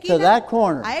esta to esquina that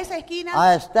corner, a esa esquina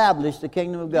I establish the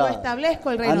kingdom of yo God.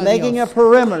 establezco el reino I'm de making a Dios.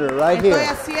 perimeter right Estoy here.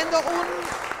 haciendo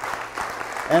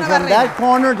And una from barrera. that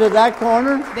corner to that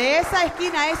corner, De esa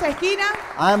esquina a esa esquina,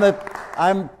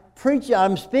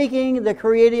 I'm speaking the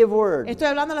creative word. estoy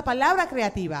hablando la palabra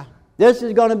creativa. This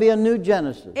is going to be a new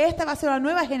Genesis. Esta va a ser una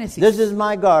nueva Génesis. This is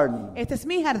my garden. Este es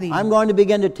mi jardín. I'm going to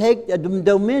begin to take a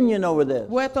dominion over this.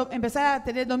 Voy a empezar a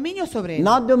tener dominio sobre él.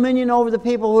 Not dominion over the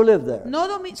people who live there, No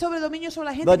sobre dominio sobre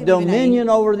la gente but que vive ahí, dominion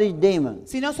over these demons,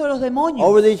 sino sobre los demonios,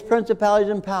 over these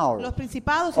principalities and powers, los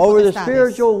principados y over the potestades,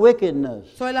 spiritual wickedness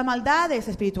sobre las maldades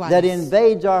espirituales that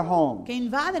invades our homes. que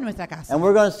invaden nuestra casa. And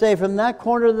we're going to say from that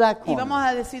corner to that Y vamos corner,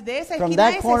 a decir de esa from esquina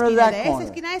a that esa corner to esquina, that de esa corner,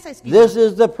 esquina a esa esquina. this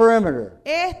is the perimeter.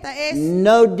 Esta es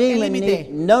No demon, límite.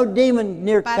 no demon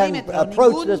near can parímetro.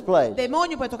 approach this Ningún place.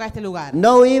 demonio puede tocar este lugar.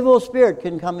 No evil spirit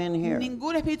can come in here.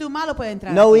 Ningún espíritu malo puede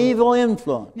entrar No aquí. evil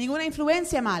influence. Ninguna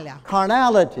influencia mala.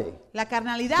 Carnality La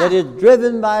carnalidad that is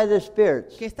driven by the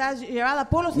spirits. que está llevada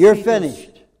por los You're espíritus.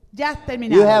 finished. Ya has You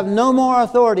terminado. have no more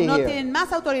authority No here. tienen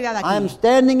más autoridad aquí. I'm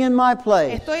standing in my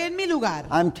place. Estoy en mi lugar.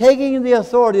 I'm taking the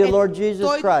authority of the Lord Jesus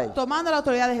Estoy Christ. tomando la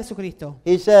autoridad de Jesucristo.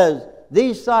 He says,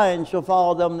 these signs shall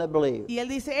follow them that believe. Y él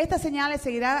dice, estas señales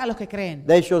seguirán a los que creen.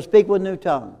 They shall speak with new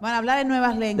tongues. Van a hablar en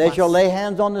nuevas They lenguas. shall lay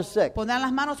hands on the sick. Pondrán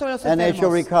las manos sobre los And they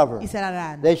shall enfermos recover. y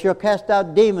sanarán. They shall cast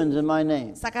out demons in my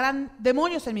name. Sacarán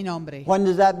demonios en mi nombre. When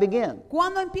does that begin?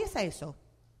 ¿Cuándo empieza eso?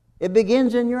 It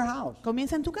begins in your house.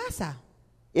 Comienza en tu casa.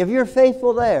 If you're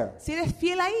faithful there, Si eres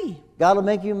fiel ahí, God will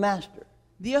make you master.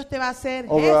 Dios te va a hacer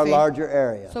over a jefe larger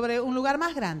area. sobre un lugar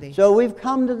más grande. So we've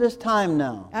come to this time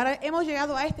now Ahora hemos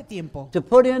llegado a este tiempo to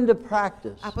put into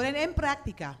practice a poner en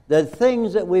práctica the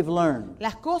things that we've learned.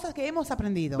 las cosas que hemos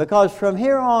aprendido. Because from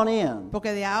here on in,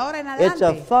 Porque de ahora en it's a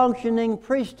adelante functioning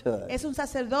priesthood. es un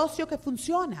sacerdocio que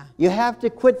funciona. You have to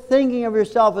quit thinking of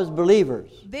yourself as believers.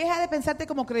 Deja de pensarte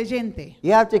como creyente.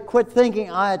 You have to quit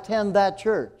thinking, I attend that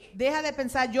church. Deja de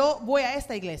pensar, yo voy a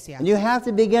esta iglesia. And you have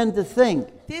to begin to think,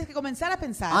 Tienes que comenzar a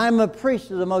pensar, I'm a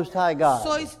priest of the Most High God.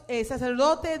 soy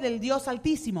sacerdote del Dios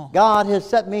Altísimo. God has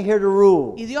set me here to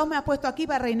rule. Y Dios me ha puesto aquí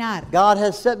para reinar. God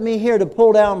has set me here to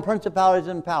pull down principalities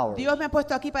and powers. Dios me ha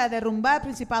puesto aquí para derrumbar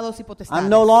principados y potestades. I'm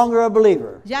no longer a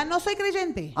believer. Ya no soy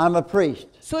creyente, I'm a priest.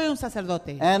 soy un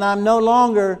sacerdote. And I'm no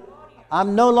longer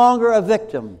a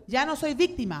victim. Ya no soy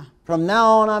víctima. From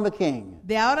now on, I'm a king.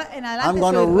 De ahora en I'm adelante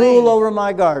going to soy rey. rule over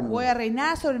my garden. Voy a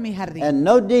reinar sobre mi jardín. And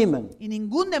no demon Y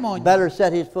ningún demonio better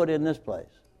set his foot in this place,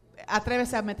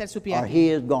 atrévese a meter su pie or aquí,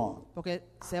 he is gone. porque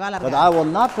se va a But I largar.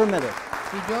 will not permit it.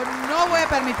 Y yo no voy a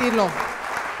permitirlo.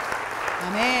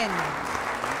 Amén.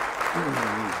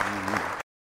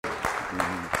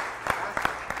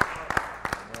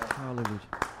 Hallelujah.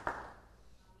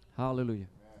 Hallelujah.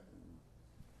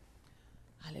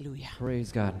 Aleluya.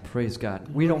 Praise God. Praise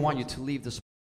God. We don't want you to leave this